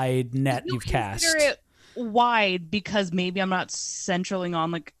very wide net you've cast. It wide because maybe I'm not centraling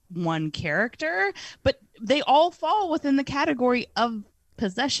on like one character, but they all fall within the category of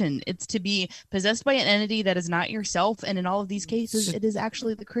possession. It's to be possessed by an entity that is not yourself, and in all of these cases, it is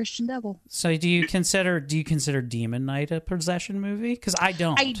actually the Christian devil. So, do you consider Demon Knight a possession movie? Because I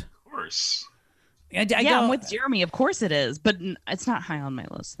don't. Of course. I'm with Jeremy. Of course it is, but it's not high on my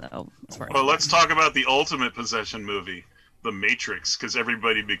list though. Well, let's talk about the ultimate possession movie, The Matrix, because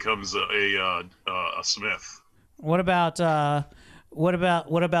everybody becomes a Smith. What about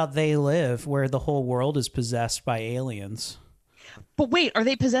They Live, where the whole world is possessed by aliens? But wait, are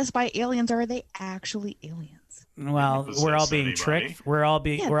they possessed by aliens, or are they actually aliens? Well, we're all being tricked. We're all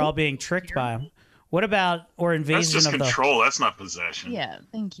being tricked by them. What about Invasion That's just of control. That's not possession. Yeah,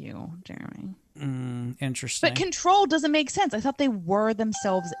 thank you, Jeremy. Interesting. But control doesn't make sense. I thought they were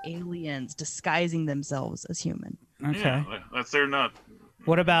themselves aliens disguising themselves as human. Okay, yeah, they're not.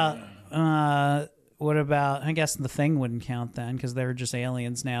 What about? I guess the Thing wouldn't count then because they're just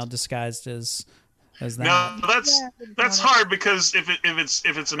aliens now disguised as that. No, that's hard because if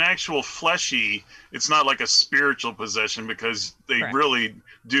it's an actual fleshy, it's not like a spiritual possession because they Correct. really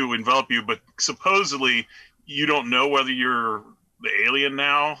do envelop you. But supposedly, you don't know whether you're the alien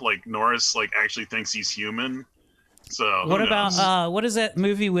now. Like Norris, actually thinks he's human. So what who about knows? what is that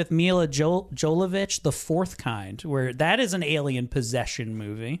movie with Mila Jovovich, The Fourth Kind, where that is an alien possession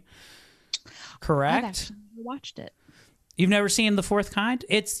movie? Correct. I've actually watched it. You've never seen The Fourth Kind?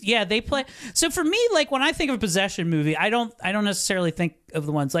 They play. So for me, like when I think of a possession movie, I don't necessarily think of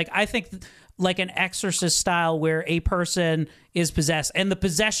the ones like I think like an Exorcist style where a person is possessed and the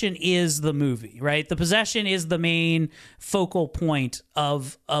possession is the movie, right? The possession is the main focal point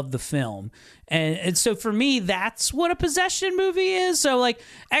of the film. And so for me, that's what a possession movie is. So like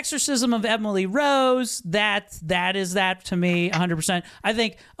Exorcism of Emily Rose, that is that to me 100%. I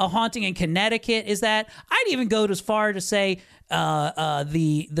think A Haunting in Connecticut is that. I'd even go as far to say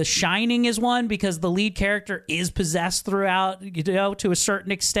the Shining is one because the lead character is possessed throughout, to a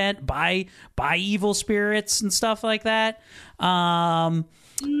certain extent by evil spirits and stuff like that. I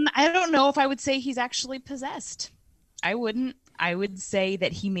don't know if I would say he's actually possessed. I wouldn't. I would say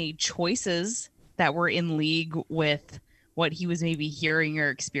that he made choices that were in league with what he was maybe hearing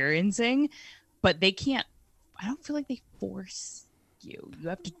or experiencing, but they can't. I don't feel like they force you. You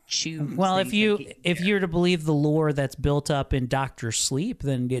have to choose. Well, if you're to believe the lore that's built up in Dr. Sleep,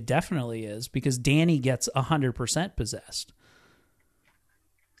 then it definitely is because Danny gets 100% possessed.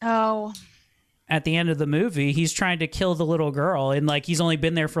 Oh. At the end of the movie, he's trying to kill the little girl, and like he's only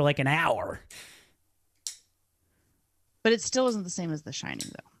been there for like an hour. But it still isn't the same as The Shining,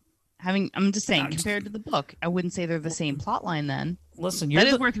 though. I'm just saying, compared to the book, I wouldn't say they're the same plot line then. Listen, that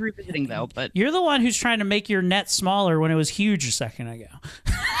is worth revisiting, though. But you're the one who's trying to make your net smaller when it was huge a second ago.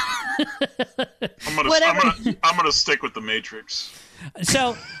 I'm gonna stick with The Matrix.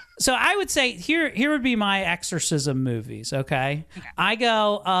 So I would say here would be my exorcism movies. Okay. I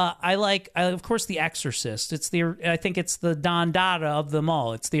go. I like of course The Exorcist. I think it's the Don Dada of them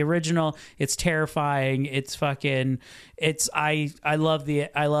all. It's the original. It's terrifying. It's fucking. I love The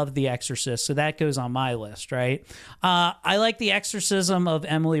Exorcist. So that goes on my list, right? I like The Exorcism of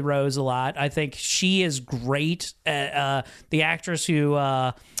Emily Rose a lot. I think she is great. The actress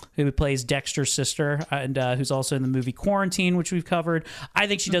who plays Dexter's sister and who's also in the movie Quarantine, which we've covered. I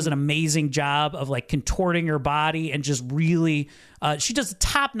think she does an amazing job of like contorting her body and just really, she does a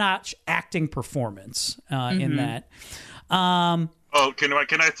top-notch acting performance in that. Can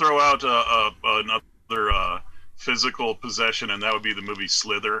I throw out another physical possession, and that would be the movie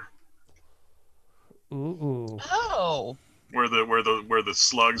Slither. Ooh. Oh. Where the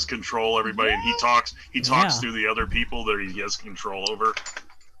slugs control everybody, and he talks through the other people that he has control over.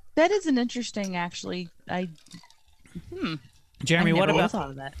 That is an interesting, actually. Jeremy, what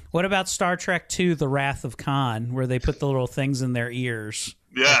about Star Trek II: The Wrath of Khan, where they put the little things in their ears?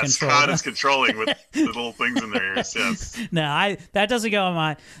 Yes, Khan is controlling with the little things in their ears. Yes. No, that doesn't go on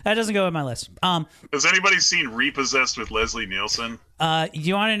my list. Has anybody seen Repossessed with Leslie Nielsen?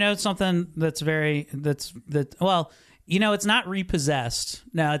 You want to know something well, it's not Repossessed.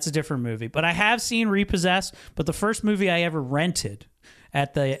 No, it's a different movie. But I have seen Repossessed. But the first movie I ever rented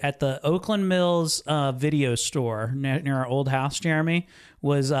at the Oakland Mills video store near our old house, Jeremy,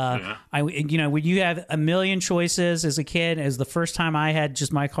 was when you have a million choices as a kid. It was the first time I had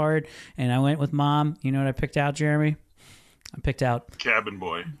just my card, and I went with Mom. You know what I picked out, Jeremy? I picked out Cabin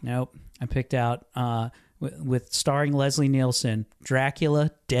Boy. Nope. I picked out with starring Leslie Nielsen,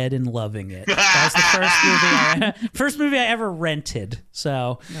 Dracula, Dead and Loving It. That was the first movie I ever rented.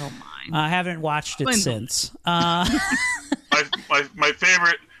 So I haven't watched it since. My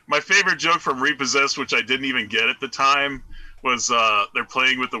favorite joke from Repossessed, which I didn't even get at the time, was they're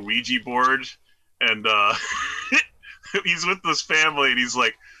playing with the Ouija board, and he's with this family, and he's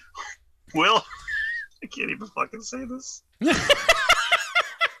like, "Will," I can't even fucking say this.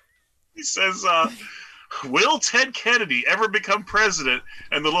 He says, "Will Ted Kennedy ever become president?"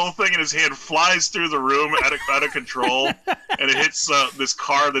 And the little thing in his hand flies through the room out of control, and it hits this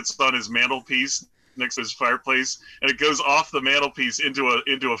car that's on his mantelpiece next to his fireplace, and it goes off the mantelpiece into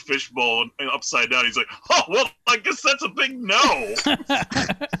a fishbowl and upside down. He's like, "Oh, well, I guess that's a big no."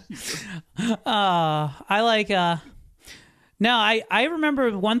 I like no, I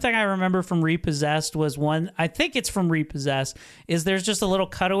remember one thing I remember from Repossessed was I think it's from Repossessed, is there's just a little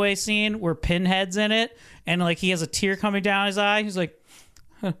cutaway scene where Pinhead's in it, and like he has a tear coming down his eye. He's like,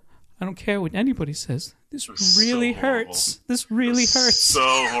 I don't care what anybody says. This really hurts. This really hurts. So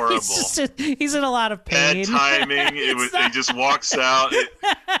horrible. He's in a lot of pain. Bad timing. He just walks out.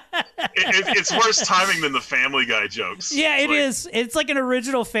 It's worse timing than the Family Guy jokes. Yeah, it is. It's like an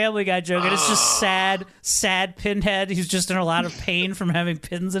original Family Guy joke, and it's just sad Pinhead. He's just in a lot of pain from having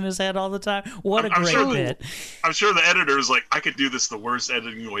pins in his head all the time. What a great bit. I'm sure the editor is like, I could do this the worst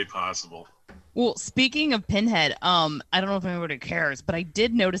editing way possible. Well, speaking of Pinhead, I don't know if anybody cares, but I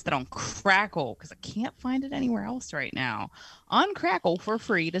did notice that on Crackle, because I can't find it anywhere else right now. On Crackle for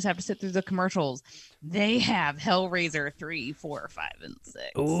free, just have to sit through the commercials. They have Hellraiser 3, 4, 5, and 6.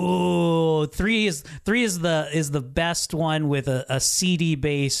 Ooh, three is the best one with a CD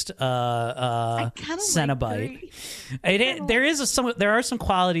based Cenobite. There are some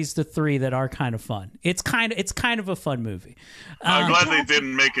qualities to 3 that are kind of fun. It's kind of a fun movie. I'm glad they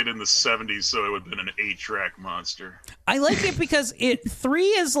didn't make it in the 70s, so it would have been an 8-track monster. I like it because 3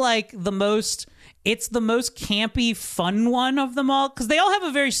 is like the most. It's the most campy, fun one of them all, because they all have a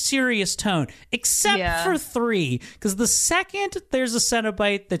very serious tone, except for 3. Because the second there's a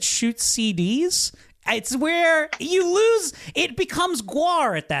Cenobite that shoots CDs, it's where you lose. It becomes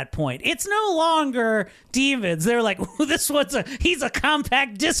Gwar at that point. It's no longer demons. They're like, he's a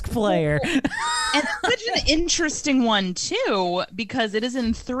compact disc player. And it's such an interesting one, too, because it is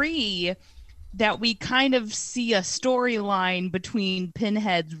in 3 that we kind of see a storyline between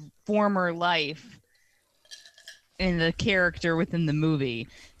Pinhead's former life and the character within the movie.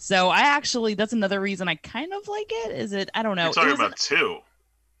 So that's another reason I kind of like it. I don't know. You're talking about 2.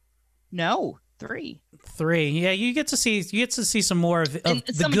 No, 3. 3. Yeah, you get to see some more of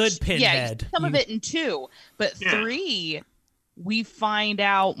the good Pinhead. Yeah, some of it in 2, but 3 we find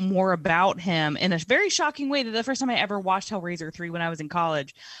out more about him in a very shocking way. That the first time I ever watched Hellraiser 3 when I was in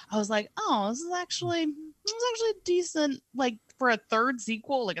college, I was like, oh, this is actually decent, like for a third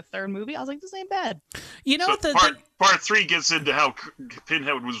sequel, like a third movie. I was like, this ain't bad. You know, part 3 gets into how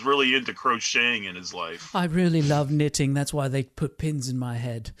Pinhead was really into crocheting in his life. I really love knitting. That's why they put pins in my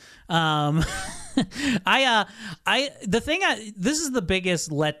head. This is the biggest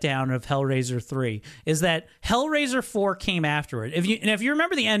letdown of Hellraiser 3 is that Hellraiser 4 came after it. If you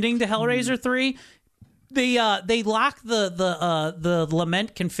remember the ending to Hellraiser 3, they lock the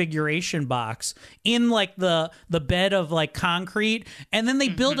lament configuration box in like the bed of like concrete, and then they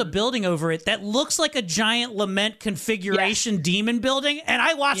build a building over it that looks like a giant lament configuration demon building. And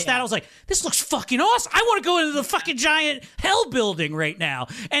I watched that, I was like, this looks fucking awesome. I want to go into the fucking giant hell building right now.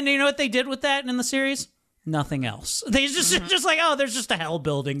 And you know what they did with that in the series? Nothing else. They just like, oh, there's just a hell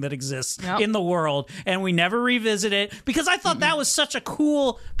building that exists in the world, and we never revisit it because I thought that was such a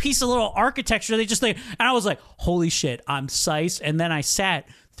cool piece of little architecture. And I was like, holy shit, I'm psyched. And then I sat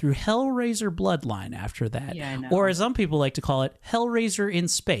through Hellraiser Bloodline after that, or as some people like to call it, Hellraiser in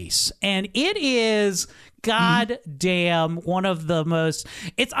Space, and it is goddamn one of the most.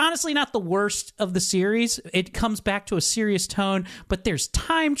 It's honestly not the worst of the series. It comes back to a serious tone, but there's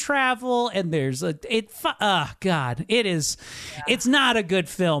time travel and there's God, it is. It's not a good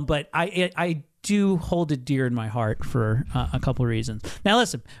film, but I do hold it dear in my heart for a couple of reasons. Now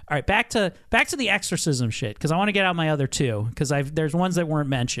listen, all right, back to the exorcism shit, because I want to get out my other 2, because there's ones that weren't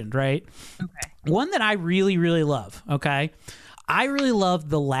mentioned, right? Okay. One that I really, really love, okay? I really love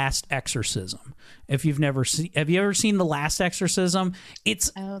The Last Exorcism. If you've never seen, have you ever seen The Last Exorcism? I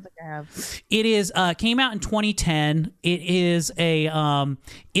don't think I have. It is came out in 2010. It is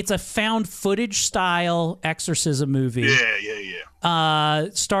it's a found footage style exorcism movie. Yeah.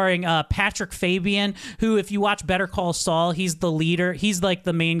 Starring Patrick Fabian, who, if you watch Better Call Saul, he's the leader. He's like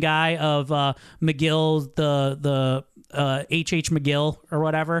the main guy of McGill, the H.H. McGill or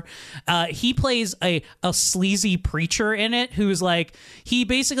whatever. He plays a sleazy preacher in it who's like, he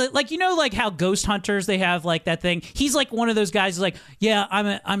basically, like, you know, like how Ghost Hunters, they have like that thing. He's like one of those guys who's like, yeah, I'm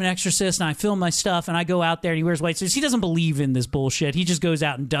an exorcist and I film my stuff and I go out there and he wears white suits. He doesn't believe in this bullshit. He just goes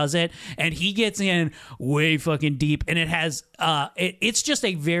out and does it, and he gets in way fucking deep, and it has it's just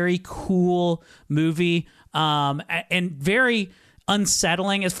a very cool movie and very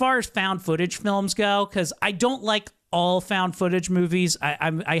unsettling as far as found footage films go, because I don't like all found footage movies.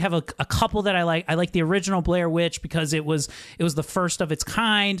 I have a couple that I like. I like the original Blair Witch because it was the first of its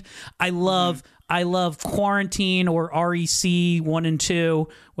kind. I love Quarantine or REC 1 and 2,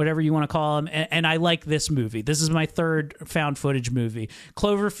 whatever you want to call them, and I like this movie. This is my third found footage movie.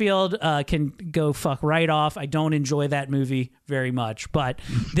 Cloverfield can go fuck right off. I don't enjoy that movie very much, but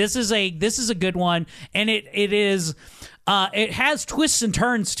this is a good one, and it is. It has twists and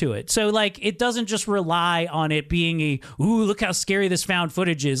turns to it. So, like, it doesn't just rely on it being look how scary this found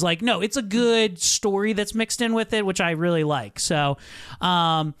footage is. Like, no, it's a good story that's mixed in with it, which I really like. So,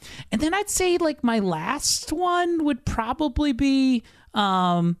 and then I'd say, like, my last one would probably be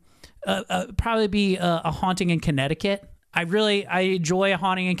A Haunting in Connecticut. I enjoy A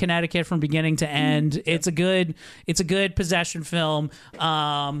Haunting in Connecticut from beginning to end. It's a good possession film.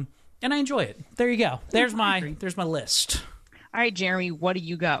 And I enjoy it. There you go. There's my list. All right, Jeremy, what do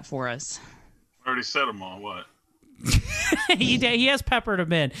you got for us? I already said them all. What? He has peppered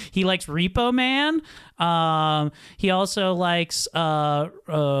him in. He likes Repo Man. He also likes RoboCop.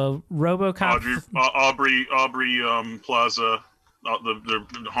 Aubrey Plaza.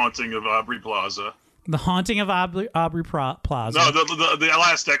 The Haunting of Aubrey Plaza. The Haunting of Aubrey Plaza. No, the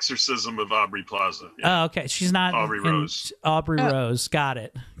Last Exorcism of Aubrey Plaza. Yeah. Oh, okay. She's not Aubrey Rose. Aubrey Rose. Got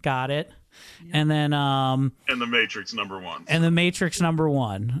it. Yeah. And then and The Matrix #1. And The Matrix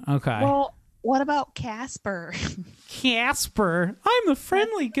 #1. Okay. Well, what about Casper? Casper, I'm the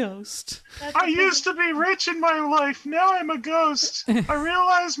friendly ghost. I used to be rich in my life. Now I'm a ghost. I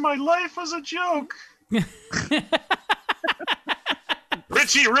realized my life was a joke.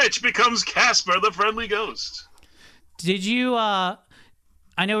 Richie Rich becomes Casper, the friendly ghost. Did you? I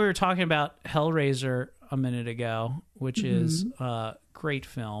know we were talking about Hellraiser a minute ago, which is a great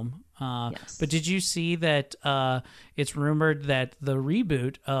film. Yes. But did you see that it's rumored that the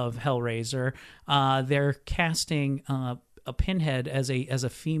reboot of Hellraiser, they're casting a Pinhead as a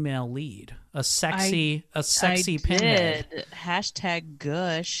female lead, a sexy Pinhead. Hashtag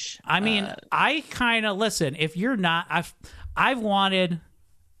gush. I mean, I kind of listen. If you're not, I've wanted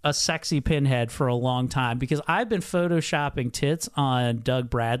a sexy Pinhead for a long time because I've been photoshopping tits on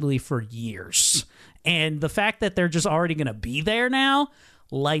Doug Bradley for years, and the fact that they're just already going to be there now.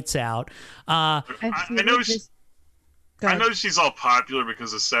 Lights out. I know she's all popular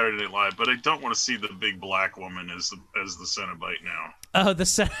because of Saturday Night Live, but I don't want to see the big black woman as the Cenobite now. Oh,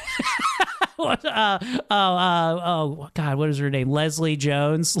 oh God, what is her name? Leslie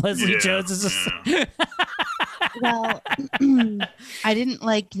Jones. Leslie Jones is Well, I didn't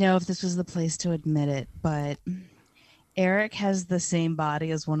know if this was the place to admit it, but Eric has the same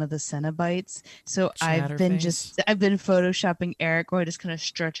body as one of the Cenobites, so I've been photoshopping Eric where I just kind of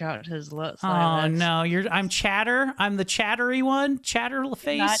stretch out his lips. Oh no, I'm Chatter. I'm the chattery one, Chatter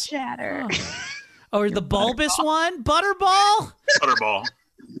face. Not Chatter. Or the bulbous one, Butterball. Butterball.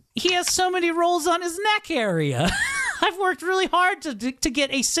 He has so many rolls on his neck area. I've worked really hard to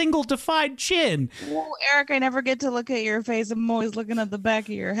get a single defined chin. Well, Eric, I never get to look at your face. I'm always looking at the back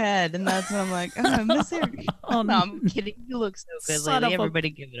of your head, and that's when I'm like, oh, I miss Eric. Oh, no, I'm kidding. You look so good lately. Everybody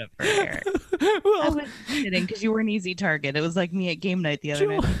give it up for Eric. I was kidding because you were an easy target. It was like me at game night the other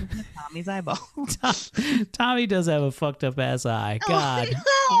night. Tommy's eyeball. Tommy does have a fucked up ass eye. God.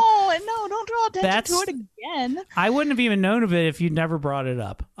 Oh, no, don't draw attention to it again. I wouldn't have even known of it if you'd never brought it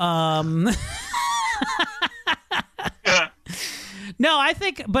up. No, I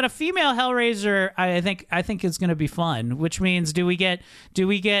think, but a female Hellraiser, I think is going to be fun. Which means, do we get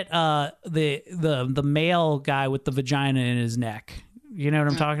the male guy with the vagina in his neck? You know what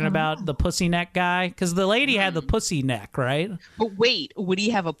I'm talking about? The pussy neck guy? Because the lady had the pussy neck, right? But wait, would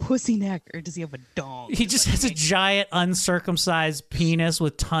he have a pussy neck or does he have a dong? He just has a giant uncircumcised penis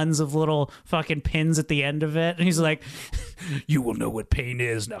with tons of little fucking pins at the end of it. And he's like, you will know what pain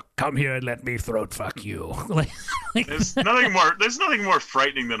is. Now come here and let me throat fuck you. There's nothing more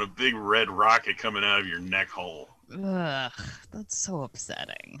frightening than a big red rocket coming out of your neck hole. Ugh, that's so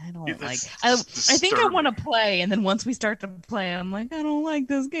upsetting. I don't I think I want to play, and then once we start to play, I'm like, I don't like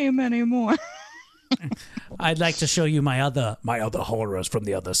this game anymore. I'd like to show you my other horrors from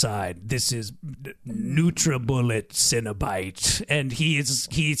the other side. This is NutriBullet Cenobite, and he's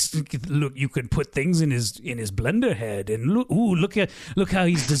look. You can put things in his blender head, and look how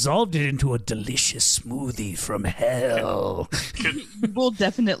he's dissolved it into a delicious smoothie from hell. You will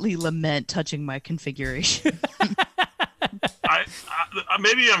definitely lament touching my configuration.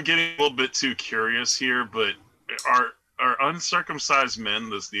 Maybe I'm getting a little bit too curious here, but are uncircumcised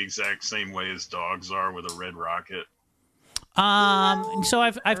men the exact same way as dogs are with a red rocket? So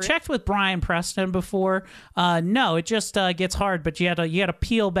I've checked with Brian Preston before. No, it just gets hard, but you had to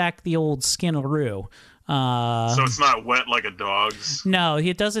peel back the old skinaroo. So it's not wet like a dog's? No,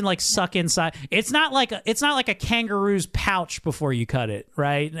 it doesn't suck inside. It's not like a kangaroo's pouch before you cut it,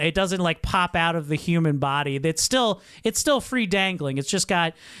 right? It doesn't pop out of the human body. It's still free dangling. It's just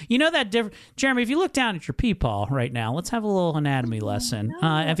got, that different. Jeremy, if you look down at your peepaw right now, let's have a little anatomy lesson.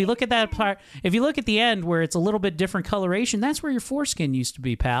 If you look at that part, if you look at the end where it's a little bit different coloration, that's where your foreskin used to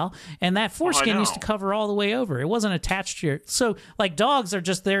be, pal. And that foreskin used to cover all the way over. It wasn't attached to your. So dogs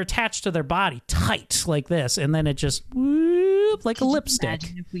they're attached to their body tight like this, and then it just whoop, like a lipstick.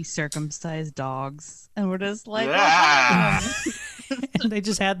 Imagine if we circumcised dogs and we're just like, and they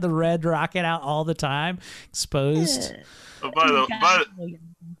just had the red rocket out all the time, exposed. All I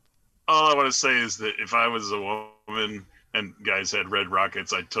want to say is that if I was a woman and guys had red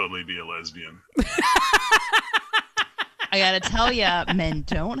rockets, I'd totally be a lesbian. I gotta tell ya, men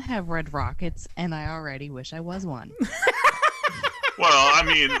don't have red rockets, and I already wish I was one. Well, I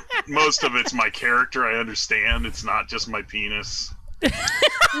mean, most of it's my character. I understand. It's not just my penis.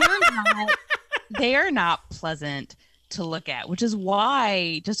 They are not pleasant to look at, which is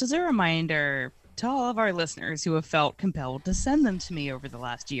why, just as a reminder to all of our listeners who have felt compelled to send them to me over the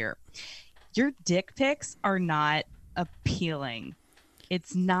last year, your dick pics are not appealing.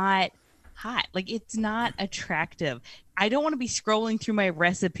 It's not hot. Like, it's not attractive. I don't want to be scrolling through my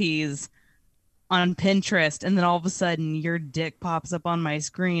recipes on Pinterest and then all of a sudden your dick pops up on my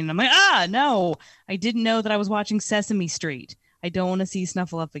screen. I'm like, no, I didn't know that I was watching Sesame Street. I don't want to see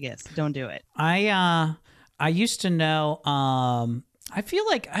Snuffleupagus. Don't do it. I used to know, I feel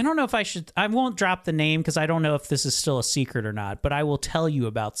like, I don't know if I won't drop the name because I don't know if this is still a secret or not, but I will tell you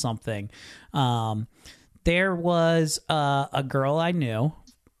about something. There was a girl I knew,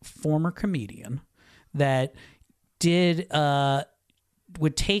 former comedian, that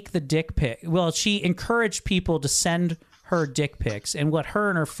would take the dick pic. Well, she encouraged people to send her dick pics, and what her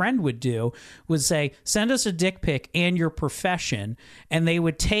and her friend would do was say, send us a dick pic and your profession, and they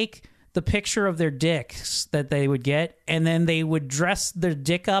would take the picture of their dicks that they would get, and then they would dress their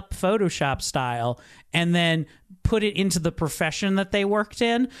dick up Photoshop style and then put it into the profession that they worked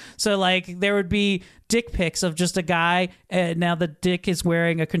in. So like there would be dick pics of just a guy, now the dick is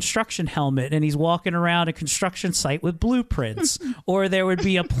wearing a construction helmet and he's walking around a construction site with blueprints. Or there would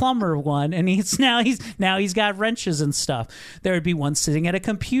be a plumber one and he's got wrenches and stuff. There would be one sitting at a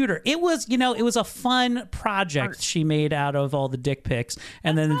computer. It was a fun project she made out of all the dick pics,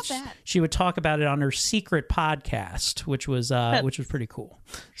 and then she would talk about it on her secret podcast, which was pretty cool.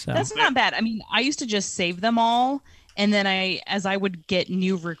 So that's not bad. I mean, I used to just save them all, and then as I would get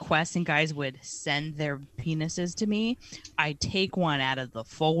new requests and guys would send their penises to me, I'd take one out of the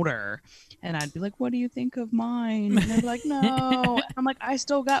folder and I'd be like, what do you think of mine? And they're like, no. And I'm like, I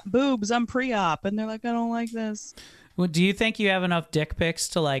still got boobs. I'm pre-op. And they're like, I don't like this. Well, do you think you have enough dick pics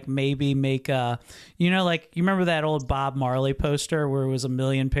to like maybe make you remember that old Bob Marley poster where it was 1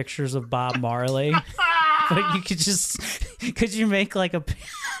 million pictures of Bob Marley? But you could you make like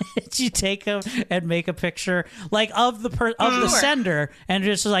did you take them and make a picture like of the sender, and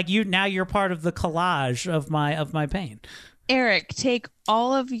just like you're part of the collage of my pain. Eric, take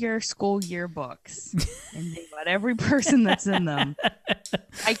all of your school yearbooks and think about every person that's in them.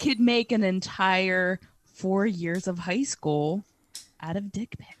 I could make an entire 4 years of high school out of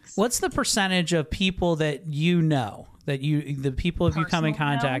dick pics. What's the percentage of people that you know, the people if you come in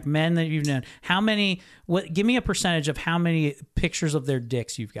contact, men that you've known, give me a percentage of how many pictures of their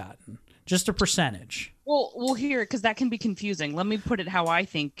dicks you've gotten. Just a percentage. Well, we'll hear it because that can be confusing. Let me put it how I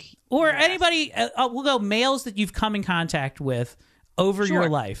think. Or anybody, we'll go males that you've come in contact with over your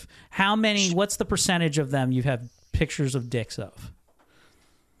life. How many, what's the percentage of them you have pictures of dicks of?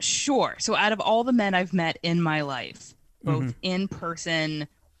 Sure. So out of all the men I've met in my life, both in person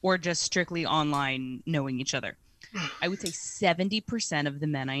or just strictly online knowing each other, I would say 70% of the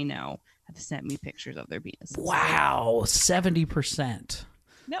men I know have sent me pictures of their penises. Wow, 70%.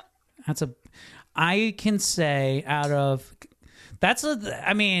 Yep. I can say the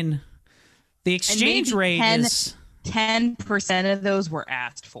exchange rate is 10% of those were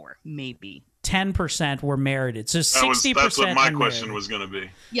asked for, maybe. 10% were merited. So 60%. That's what my question was going to be.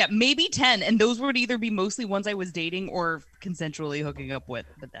 Yeah, maybe 10, and those would either be mostly ones I was dating or consensually hooking up with.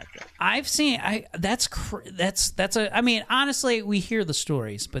 But that's it. I've seen. Honestly, we hear the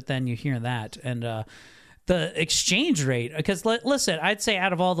stories, but then you hear that and the exchange rate. Because listen, I'd say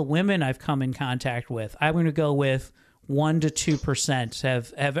out of all the women I've come in contact with, I'm going to go with 1 to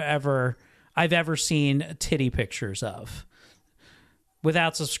 2% I've ever seen titty pictures of,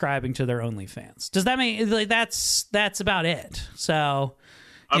 without subscribing to their OnlyFans. Does that mean that's about it? So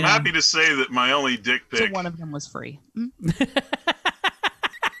I'm happy to say that my only dick pic. So one of them was free.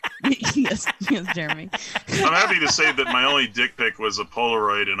 yes, Jeremy. I'm happy to say that my only dick pic was a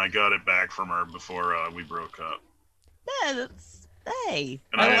Polaroid, and I got it back from her before we broke up. Yeah,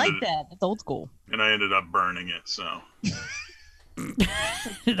 I like that. It's old school. And I ended up burning it. So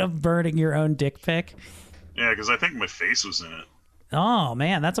ended up burning your own dick pic. Yeah, because I think my face was in it. Oh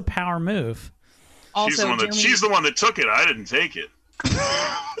man, that's a power move. Also, she's the one that took it. I didn't take it.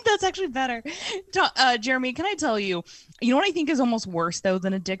 That's actually better. Jeremy, can I tell you? You know what I think is almost worse though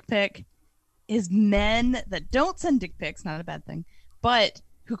than a dick pic is men that don't send dick pics. Not a bad thing, but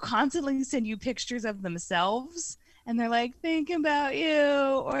who constantly send you pictures of themselves, and they're like thinking about you,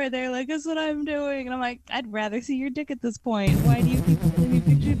 or they're like, "That's what I'm doing," and I'm like, "I'd rather see your dick at this point. Why do you keep sending me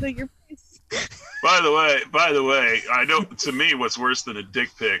pictures of your face?" By the way, I know to me what's worse than a dick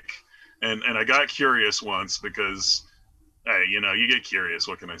pic, and I got curious once because, hey, you get curious.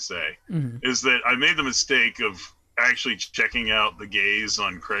 What can I say? Mm-hmm. Is that I made the mistake of actually checking out the gays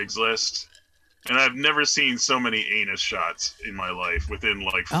on Craigslist, and I've never seen so many anus shots in my life within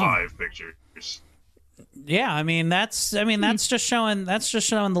like 5 pictures. Yeah, I mean that's just showing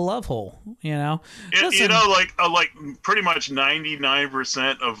the love hole, you know. You know, like pretty much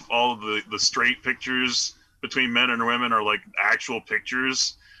 99% of all of the straight pictures between men and women are like actual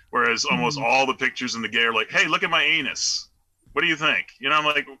pictures, whereas almost all the pictures in the gay are like, hey, look at my anus. What do you think? You know, I'm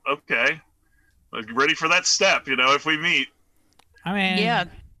like, okay, like, ready for that step, you know, if we meet. I mean,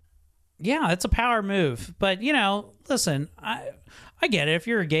 yeah, it's a power move. But, you know, listen, I get it. If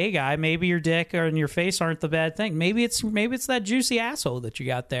you're a gay guy, maybe your dick and your face aren't the bad thing. Maybe it's that juicy asshole that you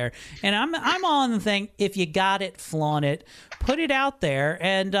got there. And I'm on the thing, if you got it, flaunt it, put it out there,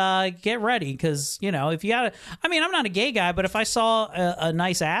 and get ready. Because, you know, if you got it, I mean, I'm not a gay guy, but if I saw a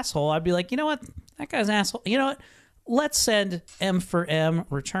nice asshole, I'd be like, you know what, that guy's an asshole. You know what? Let's send M for M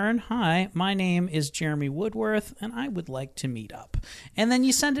return. Hi, my name is Jeremy Woodworth, and I would like to meet up. And then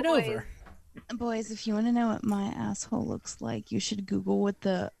you send it over. Boys, if you want to know what my asshole looks like, you should Google what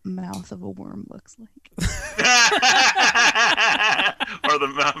the mouth of a worm looks like. Or the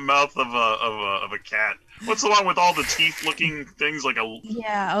mouth of a cat. What's the one with all the teeth-looking things, like a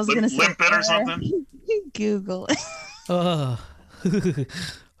I was gonna say limpet or something? Google it.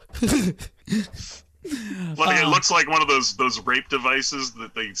 It looks like one of those rape devices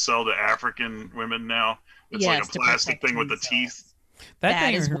that they sell to African women now. It's like a plastic thing with the teeth.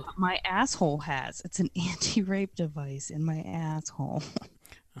 That is what my asshole has. It's an anti-rape device in my asshole.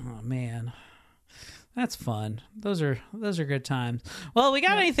 Oh man, that's fun. Those are good times. Well, we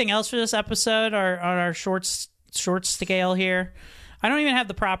got anything else for this episode? On our short scale here. I don't even have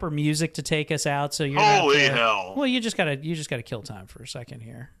the proper music to take us out. So you're holy hell. Well, you just gotta kill time for a second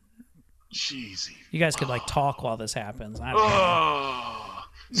here. Jeezy. You guys could like talk while this happens. I don't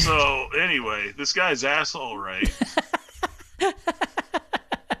know. So anyway, this guy's asshole, right?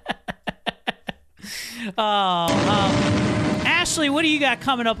 Ashley, what do you got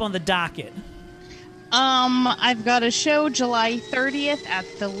coming up on the docket? I've got a show July 30th at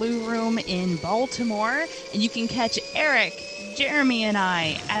the Lou Room in Baltimore, and you can catch Eric, Jeremy, and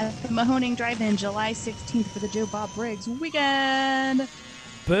I at the Mahoning Drive-In July 16th for the Joe Bob Briggs weekend.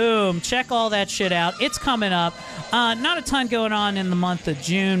 Boom. Check all that shit out. It's coming up. Not a ton going on in the month of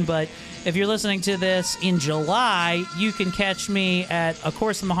June, but if you're listening to this in July, you can catch me at, of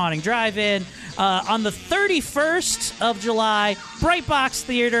course, the Mahoning Drive-In. On the 31st of July, Bright Box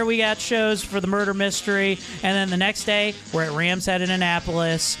Theater, we got shows for the Murder Mystery. And then the next day, we're at Ram's Head in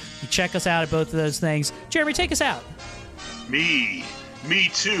Annapolis. You check us out at both of those things. Jeremy, take us out. Me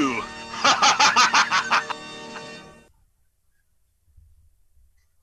too.